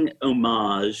fitting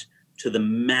homage to the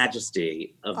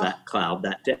majesty of that cloud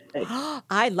that day.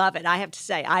 I love it. I have to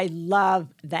say, I love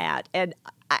that. And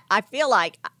I feel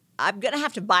like I'm going to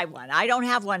have to buy one. I don't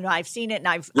have one. I've seen it and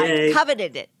I've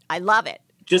coveted it. I love it.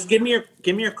 Just give me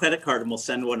your credit card and we'll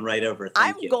send one right over.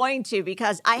 Thank you. I'm going to,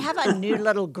 because I have a new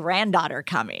little granddaughter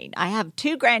coming. I have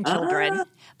 2 grandchildren,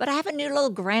 but I have a new little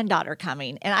granddaughter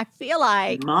coming. And I feel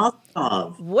like,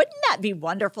 wouldn't that be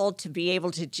wonderful to be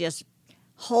able to just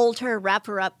hold her, wrap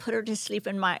her up, put her to sleep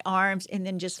in my arms, and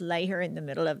then just lay her in the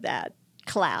middle of that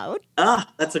cloud?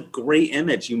 That's a great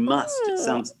image. You must. It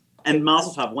sounds. And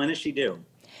Mazel Tov, when is she due?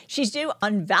 She's due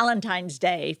on Valentine's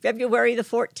Day, February the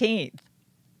 14th.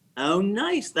 Oh,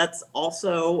 nice. That's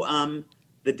also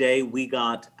the day we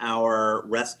got our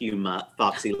rescue mutt,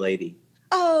 Foxy Lady.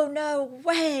 Oh, no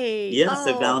way. Yeah,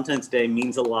 so Valentine's Day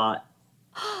means a lot.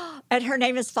 And her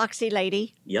name is Foxy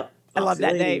Lady? Yep. Foxy I love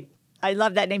that name. I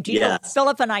love that name. Do you know,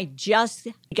 Philip and I just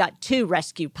got 2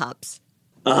 rescue pups.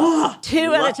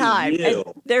 Two at a lucky time. you.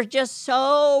 And they're just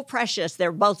so precious.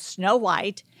 They're both Snow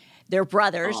White. They're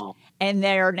brothers, Oh. and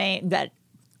they're named that.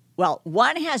 Well,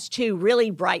 one has two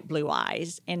really bright blue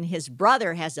eyes, and his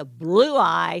brother has a blue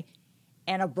eye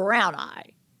and a brown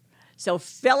eye. So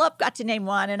Philip got to name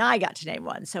one, and I got to name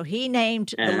one. So he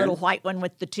named the little white one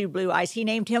with the two blue eyes. He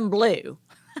named him Blue.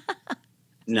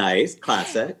 Nice,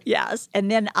 classic. Yes. And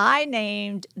then I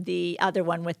named the other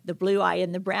one with the blue eye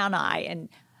and the brown eye. And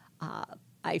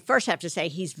I first have to say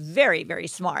he's very, very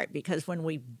smart, because when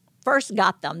we first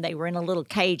got them, they were in a little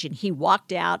cage, and he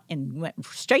walked out and went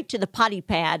straight to the potty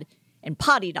pad and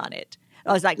pottied on it.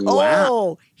 I was like, Wow.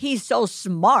 oh, he's so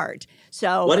smart.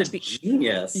 So What a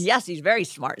genius. yes, he's very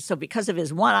smart. So because of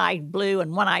his one eye blue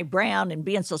and one eye brown and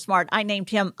being so smart, I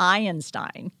named him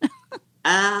Einstein.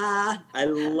 I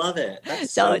love it.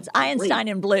 That's So so it's Einstein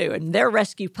great. and Blue, and they're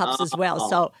rescue pups as well. Oh.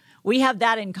 So we have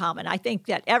that in common. I think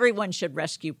that everyone should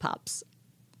rescue pups.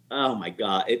 Oh my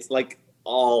God. It's like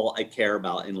all I care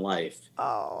about in life.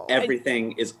 Oh,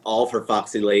 Everything is all for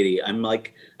Foxy Lady. I'm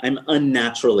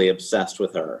unnaturally obsessed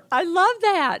with her. I love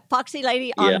that. Foxy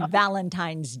Lady on Yeah.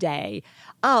 Valentine's Day.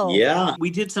 Oh, Yeah. We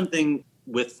did something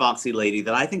with Foxy Lady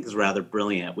that I think is rather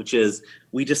brilliant, which is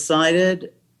we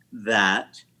decided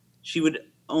that she would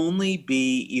only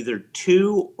be either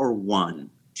 2 or 1,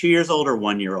 2 years old or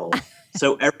 1 year old.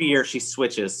 So every year she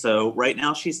switches. So right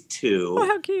now she's 2. Oh,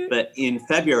 how cute. But in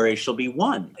February, she'll be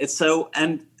 1.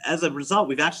 And as a result,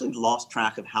 we've actually lost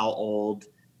track of how old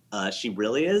she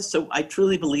really is. So I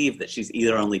truly believe that she's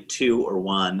either only 2 or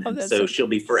 1. Oh, And that's so so she'll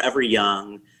be forever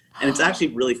young. And it's actually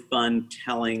really fun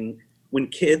when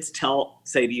kids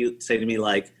say to me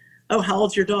like, oh, how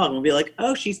old's your dog? And we'll be like,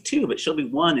 oh, she's 2, but she'll be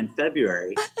 1 in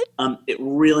February. It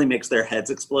really makes their heads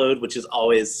explode, which is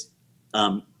always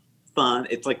fun.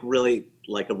 It's like really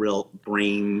like a real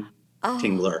brain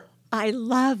tingler. I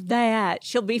love that.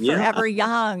 She'll be Yeah. forever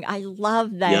young. I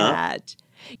love that.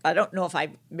 I don't know if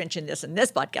I mentioned this in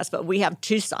this podcast, but we have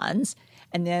 2 sons,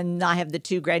 and then I have the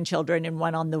 2 grandchildren and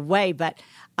one on the way. But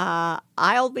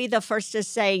I'll be the first to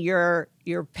say your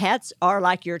pets are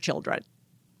like your children.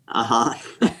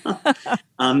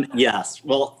 Yes.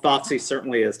 Well, Foxy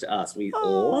certainly is to us. We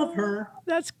love her.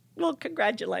 Well,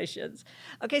 congratulations.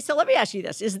 Okay, so let me ask you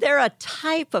this. Is there a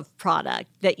type of product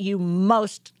that you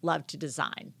most love to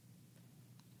design?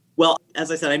 Well,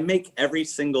 as I said, I make every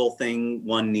single thing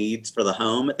one needs for the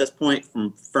home at this point,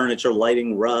 from furniture,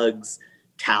 lighting, rugs,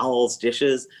 towels,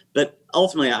 dishes. But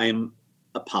ultimately, I am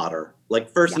a potter. Like,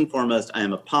 first and foremost, I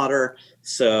am a potter.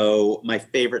 So my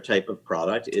favorite type of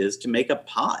product is to make a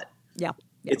pot. Yeah.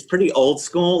 It's pretty old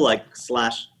school, like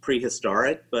 /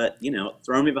 prehistoric, but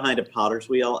throw me behind a potter's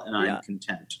wheel and I'm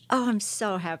content. Oh, I'm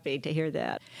so happy to hear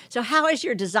that. So how has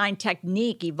your design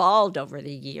technique evolved over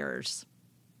the years?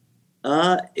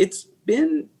 It's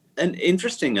been an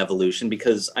interesting evolution,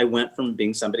 because I went from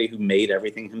being somebody who made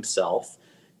everything himself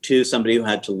to somebody who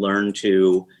had to learn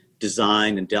to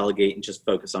design and delegate and just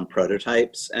focus on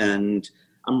prototypes. And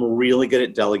I'm really good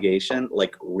at delegation,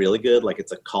 like really good, like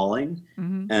it's a calling.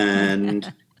 Mm-hmm.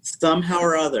 And somehow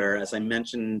or other, as I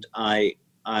mentioned, I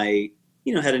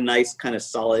had a nice kind of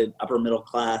solid upper middle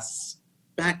class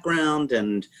background,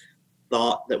 and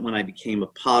thought that when I became a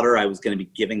potter, I was going to be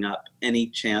giving up any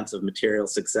chance of material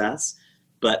success,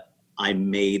 but I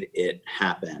made it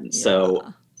happen. Yeah.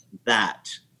 So that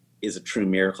is a true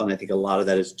miracle. And I think a lot of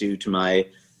that is due to my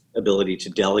ability to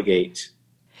delegate.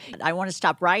 I want to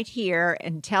stop right here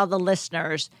and tell the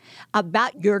listeners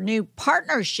about your new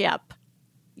partnership,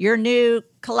 your new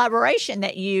collaboration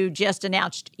that you just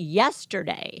announced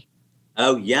yesterday.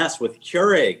 Oh, yes, with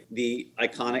Keurig, the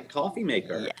iconic coffee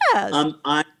maker. Yes.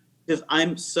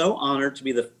 I'm so honored to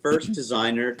be the first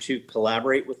designer to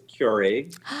collaborate with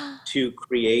Keurig to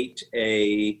create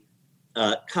a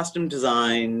custom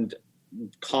designed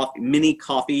mini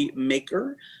coffee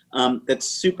maker that's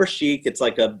super chic. It's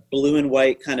like a blue and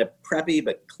white kind of preppy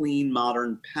but clean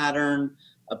modern pattern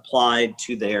applied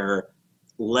to their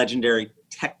legendary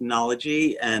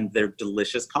technology and their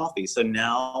delicious coffee. So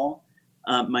now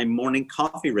my morning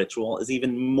coffee ritual is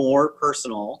even more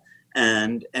personal,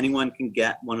 and anyone can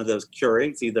get one of those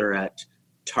Keurigs either at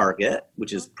Target,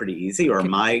 which is pretty easy, or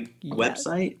my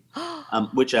website,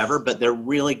 whichever, but they're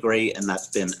really great, and that's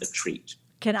been a treat.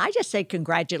 Can I just say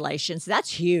congratulations? That's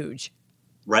huge.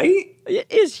 Right?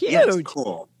 It is huge. Yeah, it's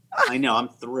cool. I know. I'm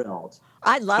thrilled.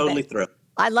 I love Totally it. thrilled.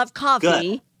 I love coffee.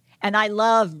 Good. And I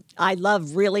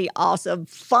love really awesome,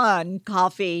 fun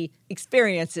coffee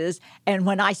experiences. And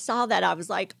when I saw that, I was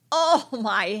like, oh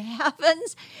my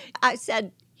heavens. I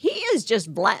said, he is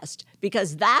just blessed,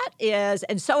 because that is,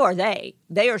 and so are they.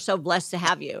 They are so blessed to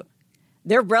have you.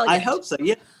 They're brilliant. I hope so.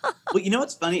 Yeah. Well, you know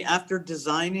what's funny? After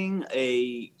designing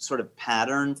a sort of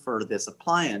pattern for this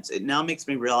appliance, it now makes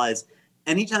me realize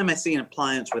anytime I see an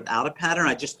appliance without a pattern,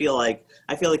 I feel like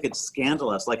it's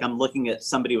scandalous. Like I'm looking at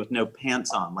somebody with no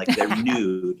pants on, like they're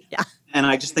nude. Yeah. And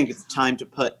I just think it's time to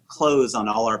put clothes on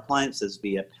all our appliances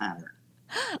via pattern.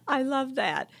 I love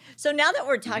that. So now that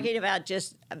we're talking about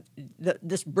just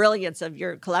this brilliance of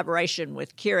your collaboration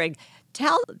with Keurig,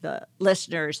 tell the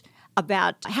listeners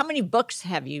about how many books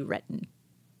have you written?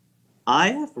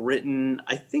 I have written,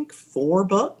 I think, 4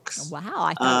 books. Wow,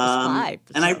 I thought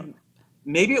it was 5. And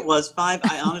maybe it was 5.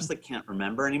 I honestly can't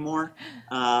remember anymore.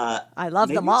 I love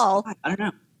them all. 5. I don't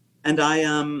know.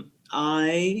 And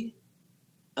I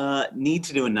need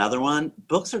to do another one.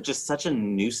 Books are just such a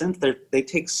nuisance. They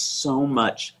take so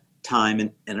much time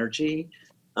and energy.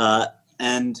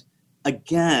 And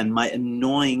again, my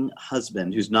annoying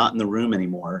husband, who's not in the room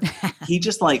anymore,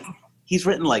 he's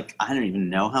written I don't even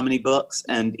know how many books,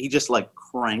 and he just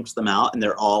cranks them out, and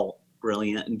they're all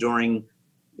brilliant. And during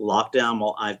lockdown,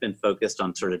 while I've been focused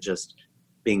on sort of just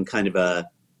being kind of a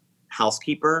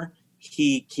housekeeper,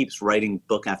 he keeps writing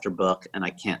book after book, and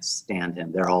I can't stand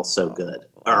him. They're all so good.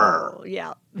 Oh,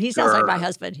 yeah. He sounds like my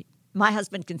husband. My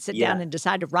husband can sit down and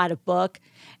decide to write a book.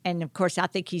 And of course, I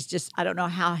think I don't know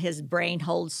how his brain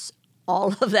holds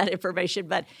all of that information,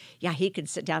 but yeah, he can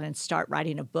sit down and start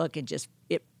writing a book and just,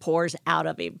 it pours out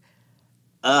of him.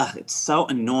 It's so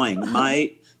annoying.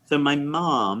 So my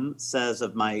mom says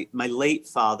of my late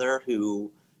father,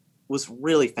 who was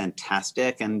really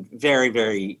fantastic and very,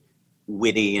 very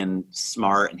witty and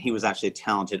smart, and he was actually a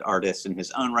talented artist in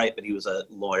his own right, but he was a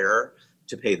lawyer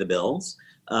to pay the bills.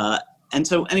 And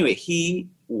so anyway, he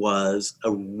was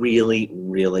a really,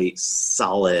 really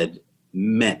solid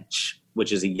mensch,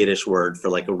 which is a Yiddish word for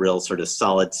a real sort of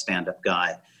solid stand-up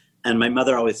guy. And my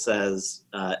mother always says,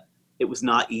 it was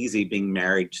not easy being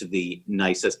married to the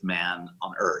nicest man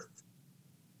on earth.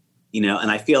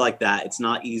 And I feel like that it's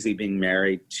not easy being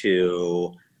married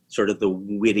to sort of the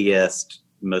wittiest,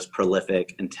 most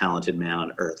prolific and talented man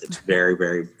on earth. It's very,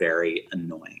 very, very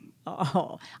annoying.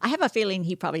 Oh, I have a feeling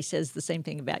he probably says the same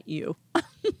thing about you.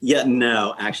 Yeah,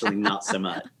 no, actually not so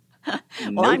much. Well,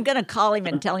 Nope. I'm going to call him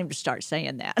and tell him to start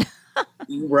saying that.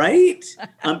 Right?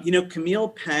 Camille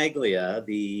Paglia,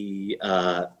 the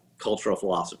cultural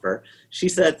philosopher, she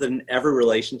said that in every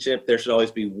relationship, there should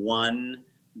always be one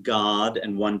God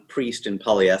and one priest in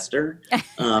polyester.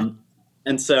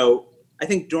 And so I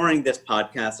think during this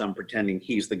podcast, I'm pretending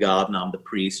he's the God and I'm the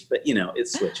priest, but it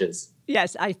switches.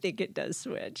 Yes, I think it does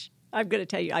switch. I'm going to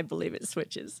tell you, I believe it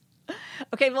switches.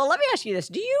 Okay, well, let me ask you this.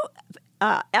 Do you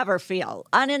ever feel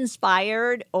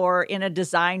uninspired or in a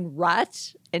design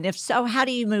rut? And if so, how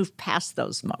do you move past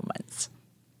those moments?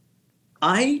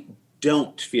 I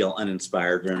don't feel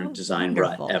uninspired or in a design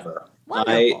wonderful. rut ever.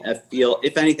 Wonderful. I feel,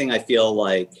 if anything, I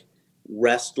feel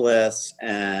restless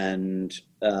and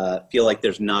feel like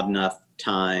there's not enough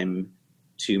time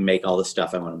to make all the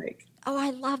stuff I want to make. Oh,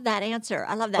 I love that answer.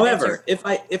 I love that However,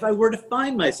 answer. if I were to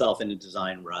find myself in a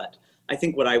design rut, I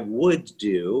think what I would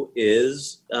do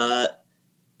is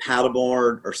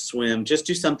paddleboard or swim, just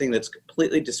do something that's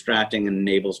completely distracting and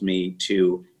enables me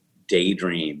to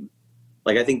daydream.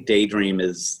 I think daydream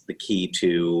is the key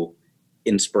to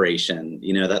inspiration.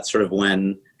 That's sort of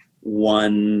when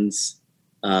one's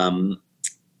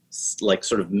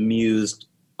sort of muse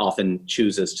often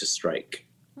chooses to strike.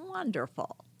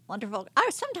 Wonderful. Wonderful. I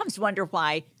sometimes wonder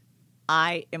why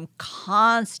I am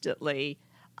constantly,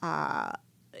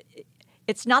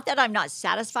 it's not that I'm not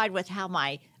satisfied with how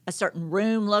a certain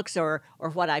room looks or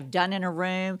what I've done in a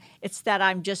room. It's that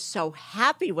I'm just so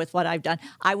happy with what I've done.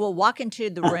 I will walk into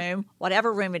the room,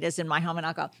 whatever room it is in my home, and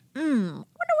I'll go, I wonder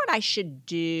what I should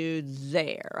do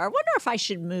there. I wonder if I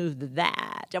should move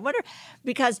that. I wonder,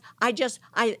 because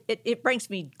it brings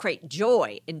me great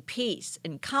joy and peace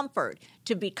and comfort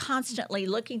to be constantly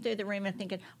looking through the room and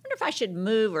thinking, I wonder if I should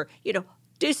move or,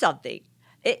 do something.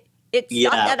 It's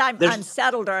not that I'm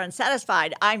unsettled or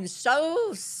unsatisfied. I'm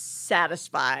so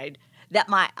satisfied that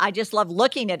I just love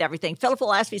looking at everything. Philip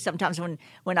will ask me sometimes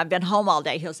when I've been home all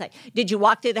day, he'll say, did you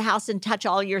walk through the house and touch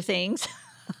all your things?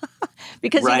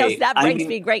 Because he knows that brings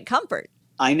me great comfort.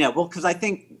 I know. Well, because I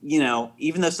think,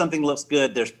 even though something looks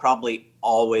good, there's probably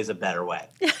always a better way.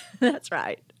 That's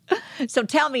right. So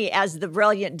tell me, as the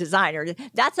brilliant designer,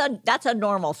 that's a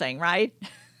normal thing, right?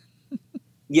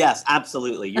 Yes,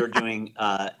 absolutely. You're doing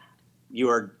you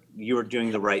are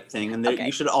doing the right thing, and Okay.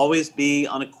 you should always be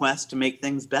on a quest to make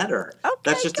things better. Okay,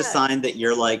 That's just good. a sign that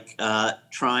you're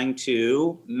trying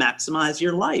to maximize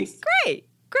your life.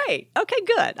 Great. Okay,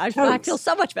 good. I feel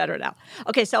so much better now.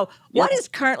 Okay, so what is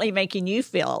currently making you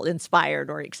feel inspired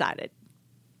or excited?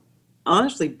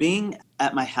 Honestly, being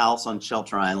at my house on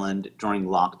Shelter Island during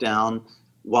lockdown,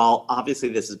 while obviously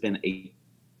this has been a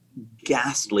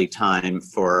ghastly time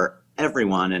for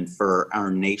everyone and for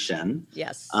our nation.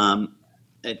 Yes.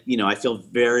 I feel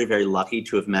very, very lucky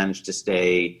to have managed to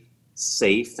stay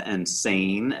safe and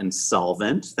sane and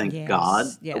solvent, thank God,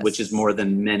 which is more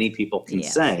than many people can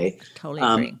say. Totally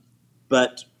agree.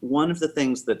 But one of the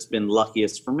things that's been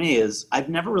luckiest for me is I've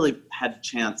never really had a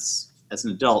chance as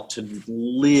an adult to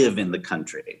live in the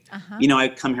country. I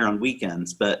come here on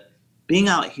weekends, but being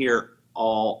out here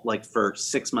all like for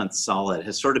 6 months solid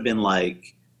has sort of been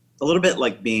like a little bit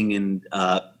like being in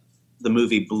the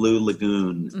movie Blue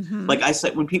Lagoon. Like I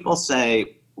say, when people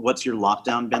say, what's your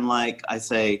lockdown been like? I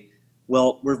say,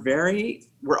 well,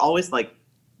 we're always like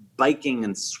biking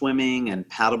and swimming and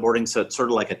paddleboarding. So it's sort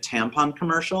of like a tampon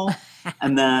commercial.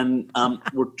 And then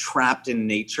we're trapped in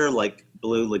nature like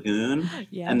Blue Lagoon.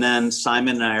 Yes. And then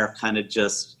Simon and I are kind of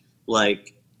just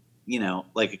like,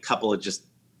 like a couple of just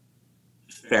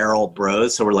feral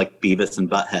bros. So we're like Beavis and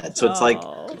Butthead. So it's like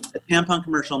a tampon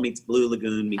commercial meets Blue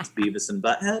Lagoon meets Beavis and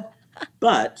Butthead.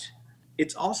 But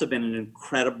it's also been an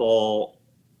incredible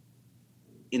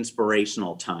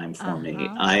inspirational time for me.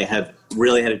 I have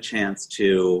really had a chance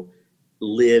to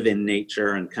live in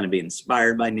nature and kind of be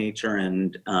inspired by nature.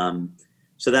 And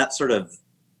so that's sort of,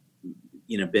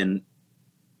 been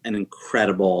an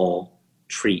incredible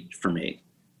treat for me.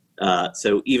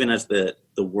 So even as the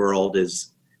world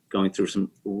is going through some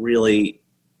really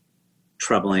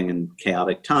troubling and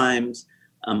chaotic times,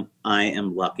 I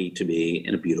am lucky to be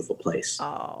in a beautiful place.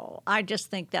 Oh, I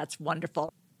just think that's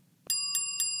wonderful.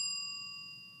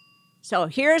 So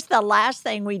here's the last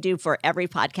thing we do for every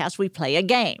podcast. We play a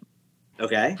game.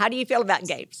 Okay. How do you feel about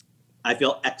games? I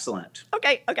feel excellent.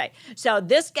 Okay. So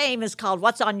this game is called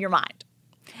What's on Your Mind?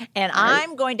 And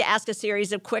I'm going to ask a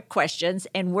series of quick questions,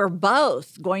 and we're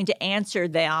both going to answer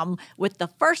them with the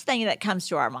first thing that comes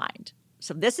to our mind.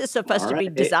 So this is supposed to be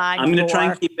designed for... I'm going to try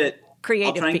and keep it...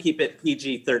 creative. I'll try and keep it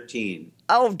PG-13.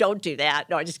 Oh, don't do that.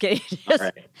 No, I'm just kidding. All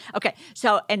right. Okay.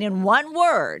 So, and in one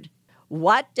word,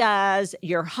 what does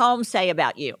your home say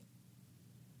about you?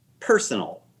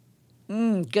 Personal.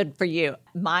 Good for you.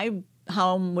 My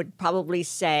home would probably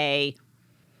say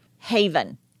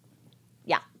haven.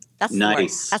 Yeah, that's the word.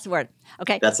 That's the word.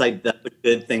 Okay. That's a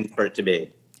good thing for it to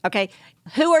be. Okay.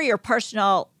 Who are your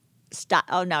personal style?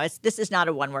 Oh, no, this is not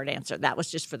a one-word answer. That was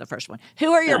just for the first one.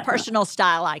 Who are your personal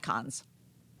style icons?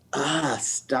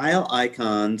 Style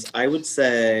icons. I would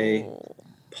say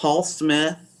Paul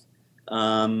Smith,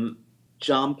 John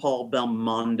Paul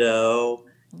Belmondo,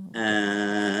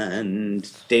 and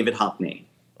David Hockney.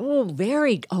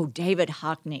 David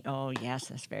Hockney. Oh, yes,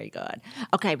 that's very good.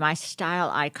 Okay, my style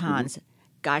icons.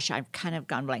 Gosh, I've kind of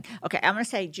gone blank. Okay, I'm going to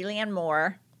say Julianne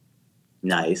Moore.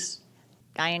 Nice.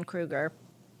 Diane Kruger.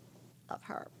 Love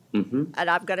her. Mm-hmm. And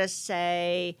I'm going to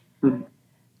say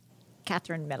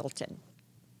Catherine Middleton.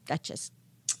 Duchess.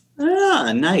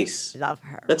 Nice. Love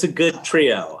her. That's a good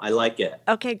trio. I like it.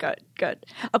 Okay, good.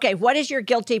 Okay, what is your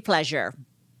guilty pleasure?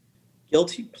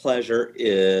 Guilty pleasure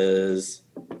is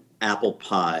apple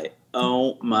pie.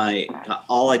 Oh my God.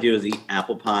 All I do is eat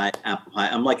apple pie.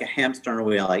 I'm like a hamster on a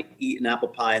wheel. I eat an apple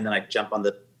pie and then I jump on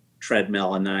the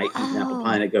treadmill and then I eat an apple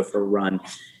pie and I go for a run.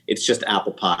 It's just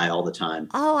apple pie all the time.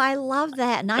 Oh, I love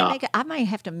that. And I might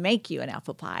have to make you an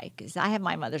apple pie because I have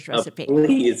my mother's recipe.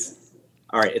 Please.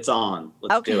 All right, it's on.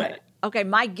 Let's do it. Okay,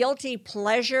 my guilty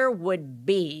pleasure would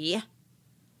be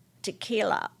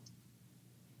tequila.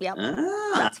 Yep.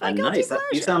 That's my guilty pleasure.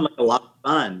 You sound like a lot of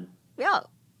fun. Yeah,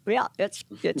 it's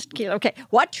tequila. Okay,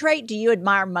 what trait do you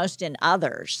admire most in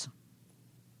others?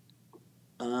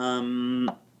 I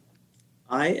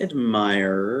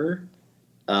admire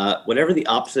whatever the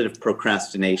opposite of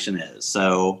procrastination is.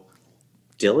 So,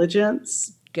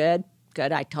 diligence. Good.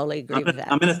 I totally agree with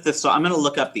that. I'm gonna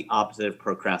look up the opposite of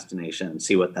procrastination and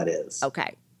see what that is.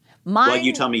 Okay.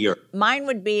 You tell me yours. Mine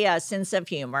would be a sense of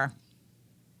humor.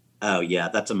 Oh yeah,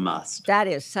 that's a must. That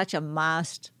is such a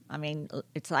must. I mean,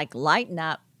 it's like lighten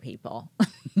up, people.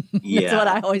 Yeah. That's what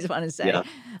I always want to say. Yeah.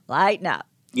 Lighten up.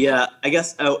 Yeah, I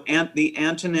guess. And the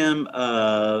antonym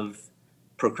of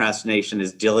procrastination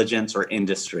is diligence or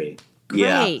industry. Great.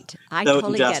 Yeah. I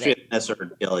totally get it. Industriousness or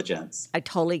diligence. I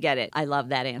totally get it. I love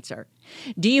that answer.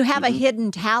 Do you have a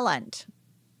hidden talent?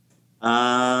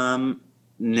 Nah,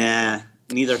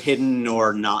 neither hidden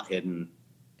nor not hidden.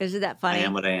 Isn't that funny? I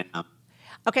am what I am.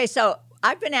 Okay, so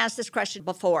I've been asked this question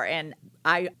before, and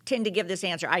I tend to give this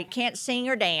answer. I can't sing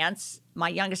or dance. My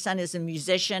youngest son is a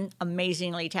musician,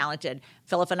 amazingly talented.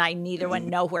 Philip and I, neither one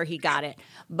know where he got it.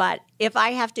 But if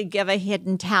I have to give a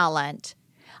hidden talent,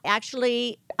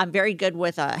 Actually, I'm very good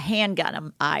with a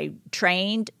handgun. I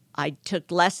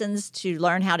took lessons to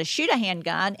learn how to shoot a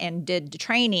handgun and did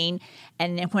training.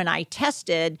 And then when I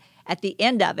tested, at the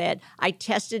end of it, I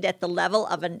tested at the level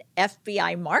of an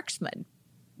FBI marksman.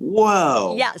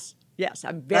 Whoa. Yes,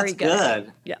 I'm very good. That's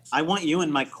good. Yes. I want you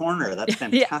in my corner. That's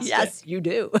fantastic. Yes, you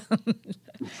do.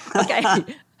 Okay.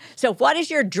 So what is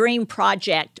your dream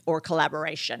project or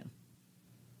collaboration?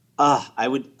 I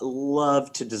would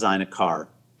love to design a car.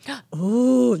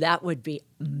 Ooh, that would be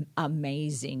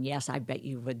amazing. Yes, I bet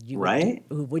you would. Right?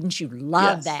 Wouldn't you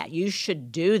love that? You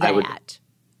should do that.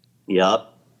 Yep.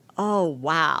 Oh,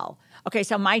 wow. Okay,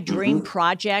 so my dream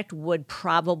project would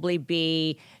probably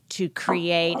be to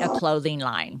create a clothing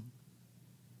line.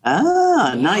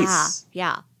 Ah, nice.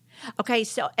 Yeah. Okay,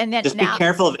 so and then just now, be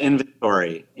careful of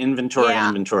inventory.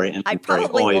 I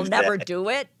probably will never do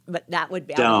it, but that would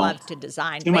be. I would love to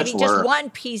design maybe just one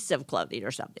piece of clothing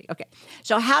or something. Okay,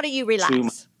 so how do you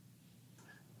relax?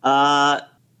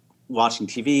 Watching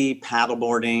TV,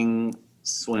 paddleboarding,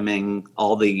 swimming,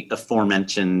 all the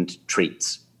aforementioned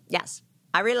treats. Yes,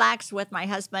 I relax with my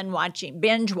husband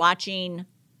binge watching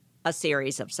a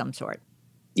series of some sort.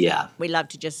 Yeah, we love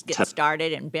to just get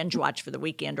started and binge watch for the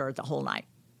weekend or the whole night.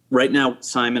 Right now,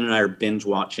 Simon and I are binge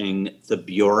watching The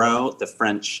Bureau, the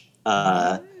French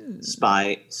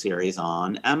spy series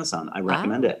on Amazon. I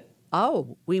recommend it.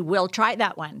 Oh, we will try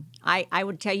that one. I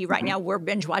would tell you right now, we're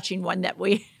binge watching one that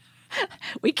we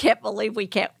can't believe we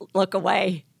can't look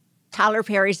away. Tyler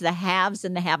Perry's The Haves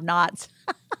and the Have-Nots.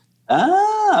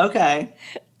 Ah, okay.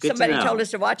 Good Somebody told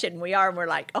us to watch it, and we're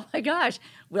like, oh my gosh,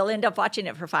 we'll end up watching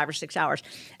it for 5 or 6 hours.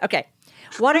 Okay.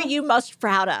 What are you most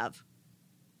proud of?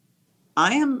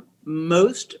 I am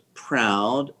most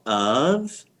proud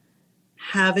of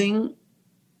having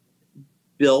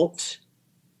built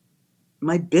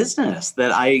my business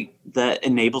that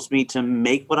enables me to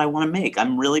make what I want to make.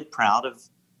 I'm really proud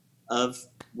of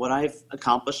what I've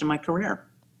accomplished in my career.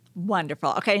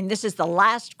 Wonderful. Okay, and this is the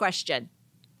last question.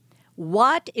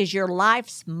 What is your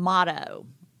life's motto?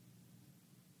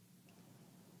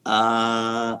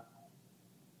 My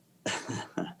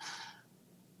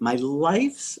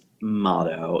life's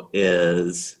motto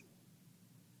is,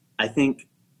 I think,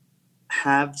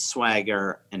 have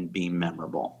swagger and be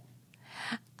memorable.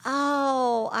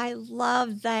 Oh, I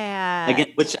love that.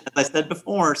 Again, which, as I said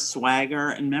before, swagger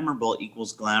and memorable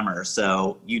equals glamour.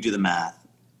 So you do the math.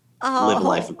 Live a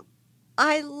life of glamour.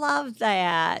 I love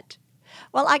that.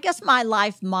 Well, I guess my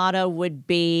life motto would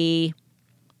be,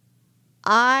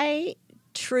 I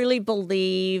truly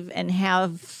believe and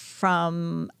have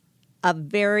from a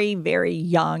very, very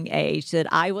young age that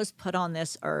I was put on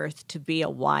this earth to be a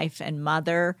wife and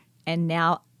mother and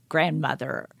now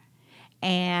grandmother.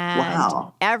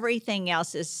 And everything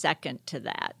else is second to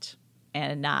that.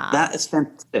 And that is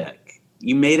fantastic.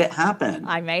 You made it happen.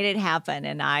 I made it happen,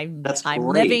 and I'm great.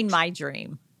 Living my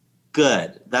dream.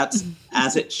 Good. That's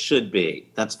as it should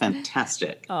be. That's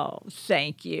fantastic. Oh,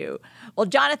 thank you. Well,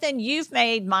 Jonathan, you've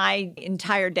made my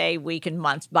entire day, week, and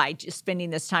month by just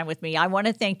spending this time with me. I want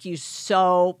to thank you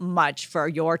so much for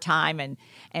your time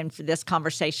and for this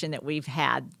conversation that we've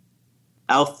had.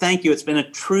 Oh, thank you. It's been a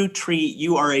true treat.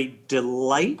 You are a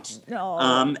delight.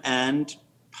 Oh. And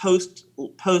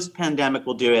post-pandemic,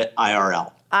 we'll do it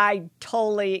IRL. I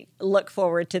totally look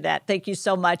forward to that. Thank you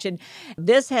so much. And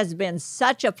this has been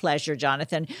such a pleasure,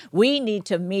 Jonathan. We need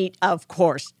to meet, of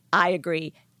course, I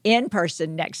agree, in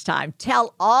person next time.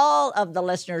 Tell all of the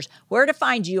listeners where to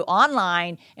find you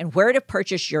online and where to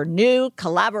purchase your new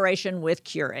collaboration with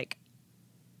Keurig.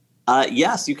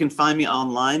 Yes, you can find me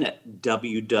online at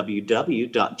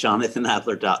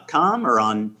www.jonathanadler.com or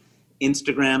on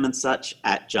Instagram and such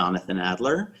at Jonathan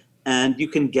Adler. And you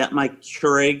can get my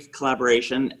Keurig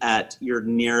collaboration at your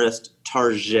nearest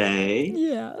Target.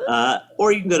 Yeah.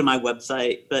 Or you can go to my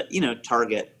website, but,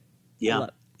 Target. Yeah.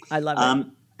 I love it.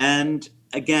 And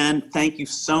again, thank you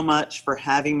so much for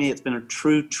having me. It's been a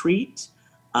true treat.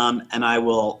 And I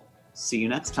will see you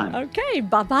next time. Okay.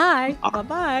 Bye-bye.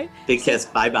 Bye-bye. Big kiss.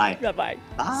 Bye-bye. Bye-bye.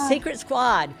 Bye. Secret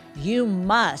Squad, you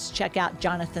must check out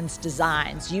Jonathan's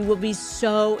designs. You will be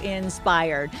so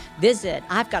inspired. Visit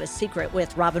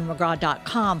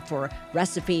I'veGotASecretWithRobinMcGraw.com for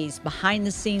recipes,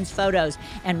 behind-the-scenes photos,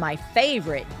 and my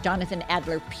favorite Jonathan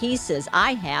Adler pieces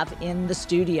I have in the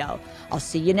studio. I'll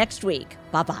see you next week.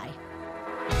 Bye-bye.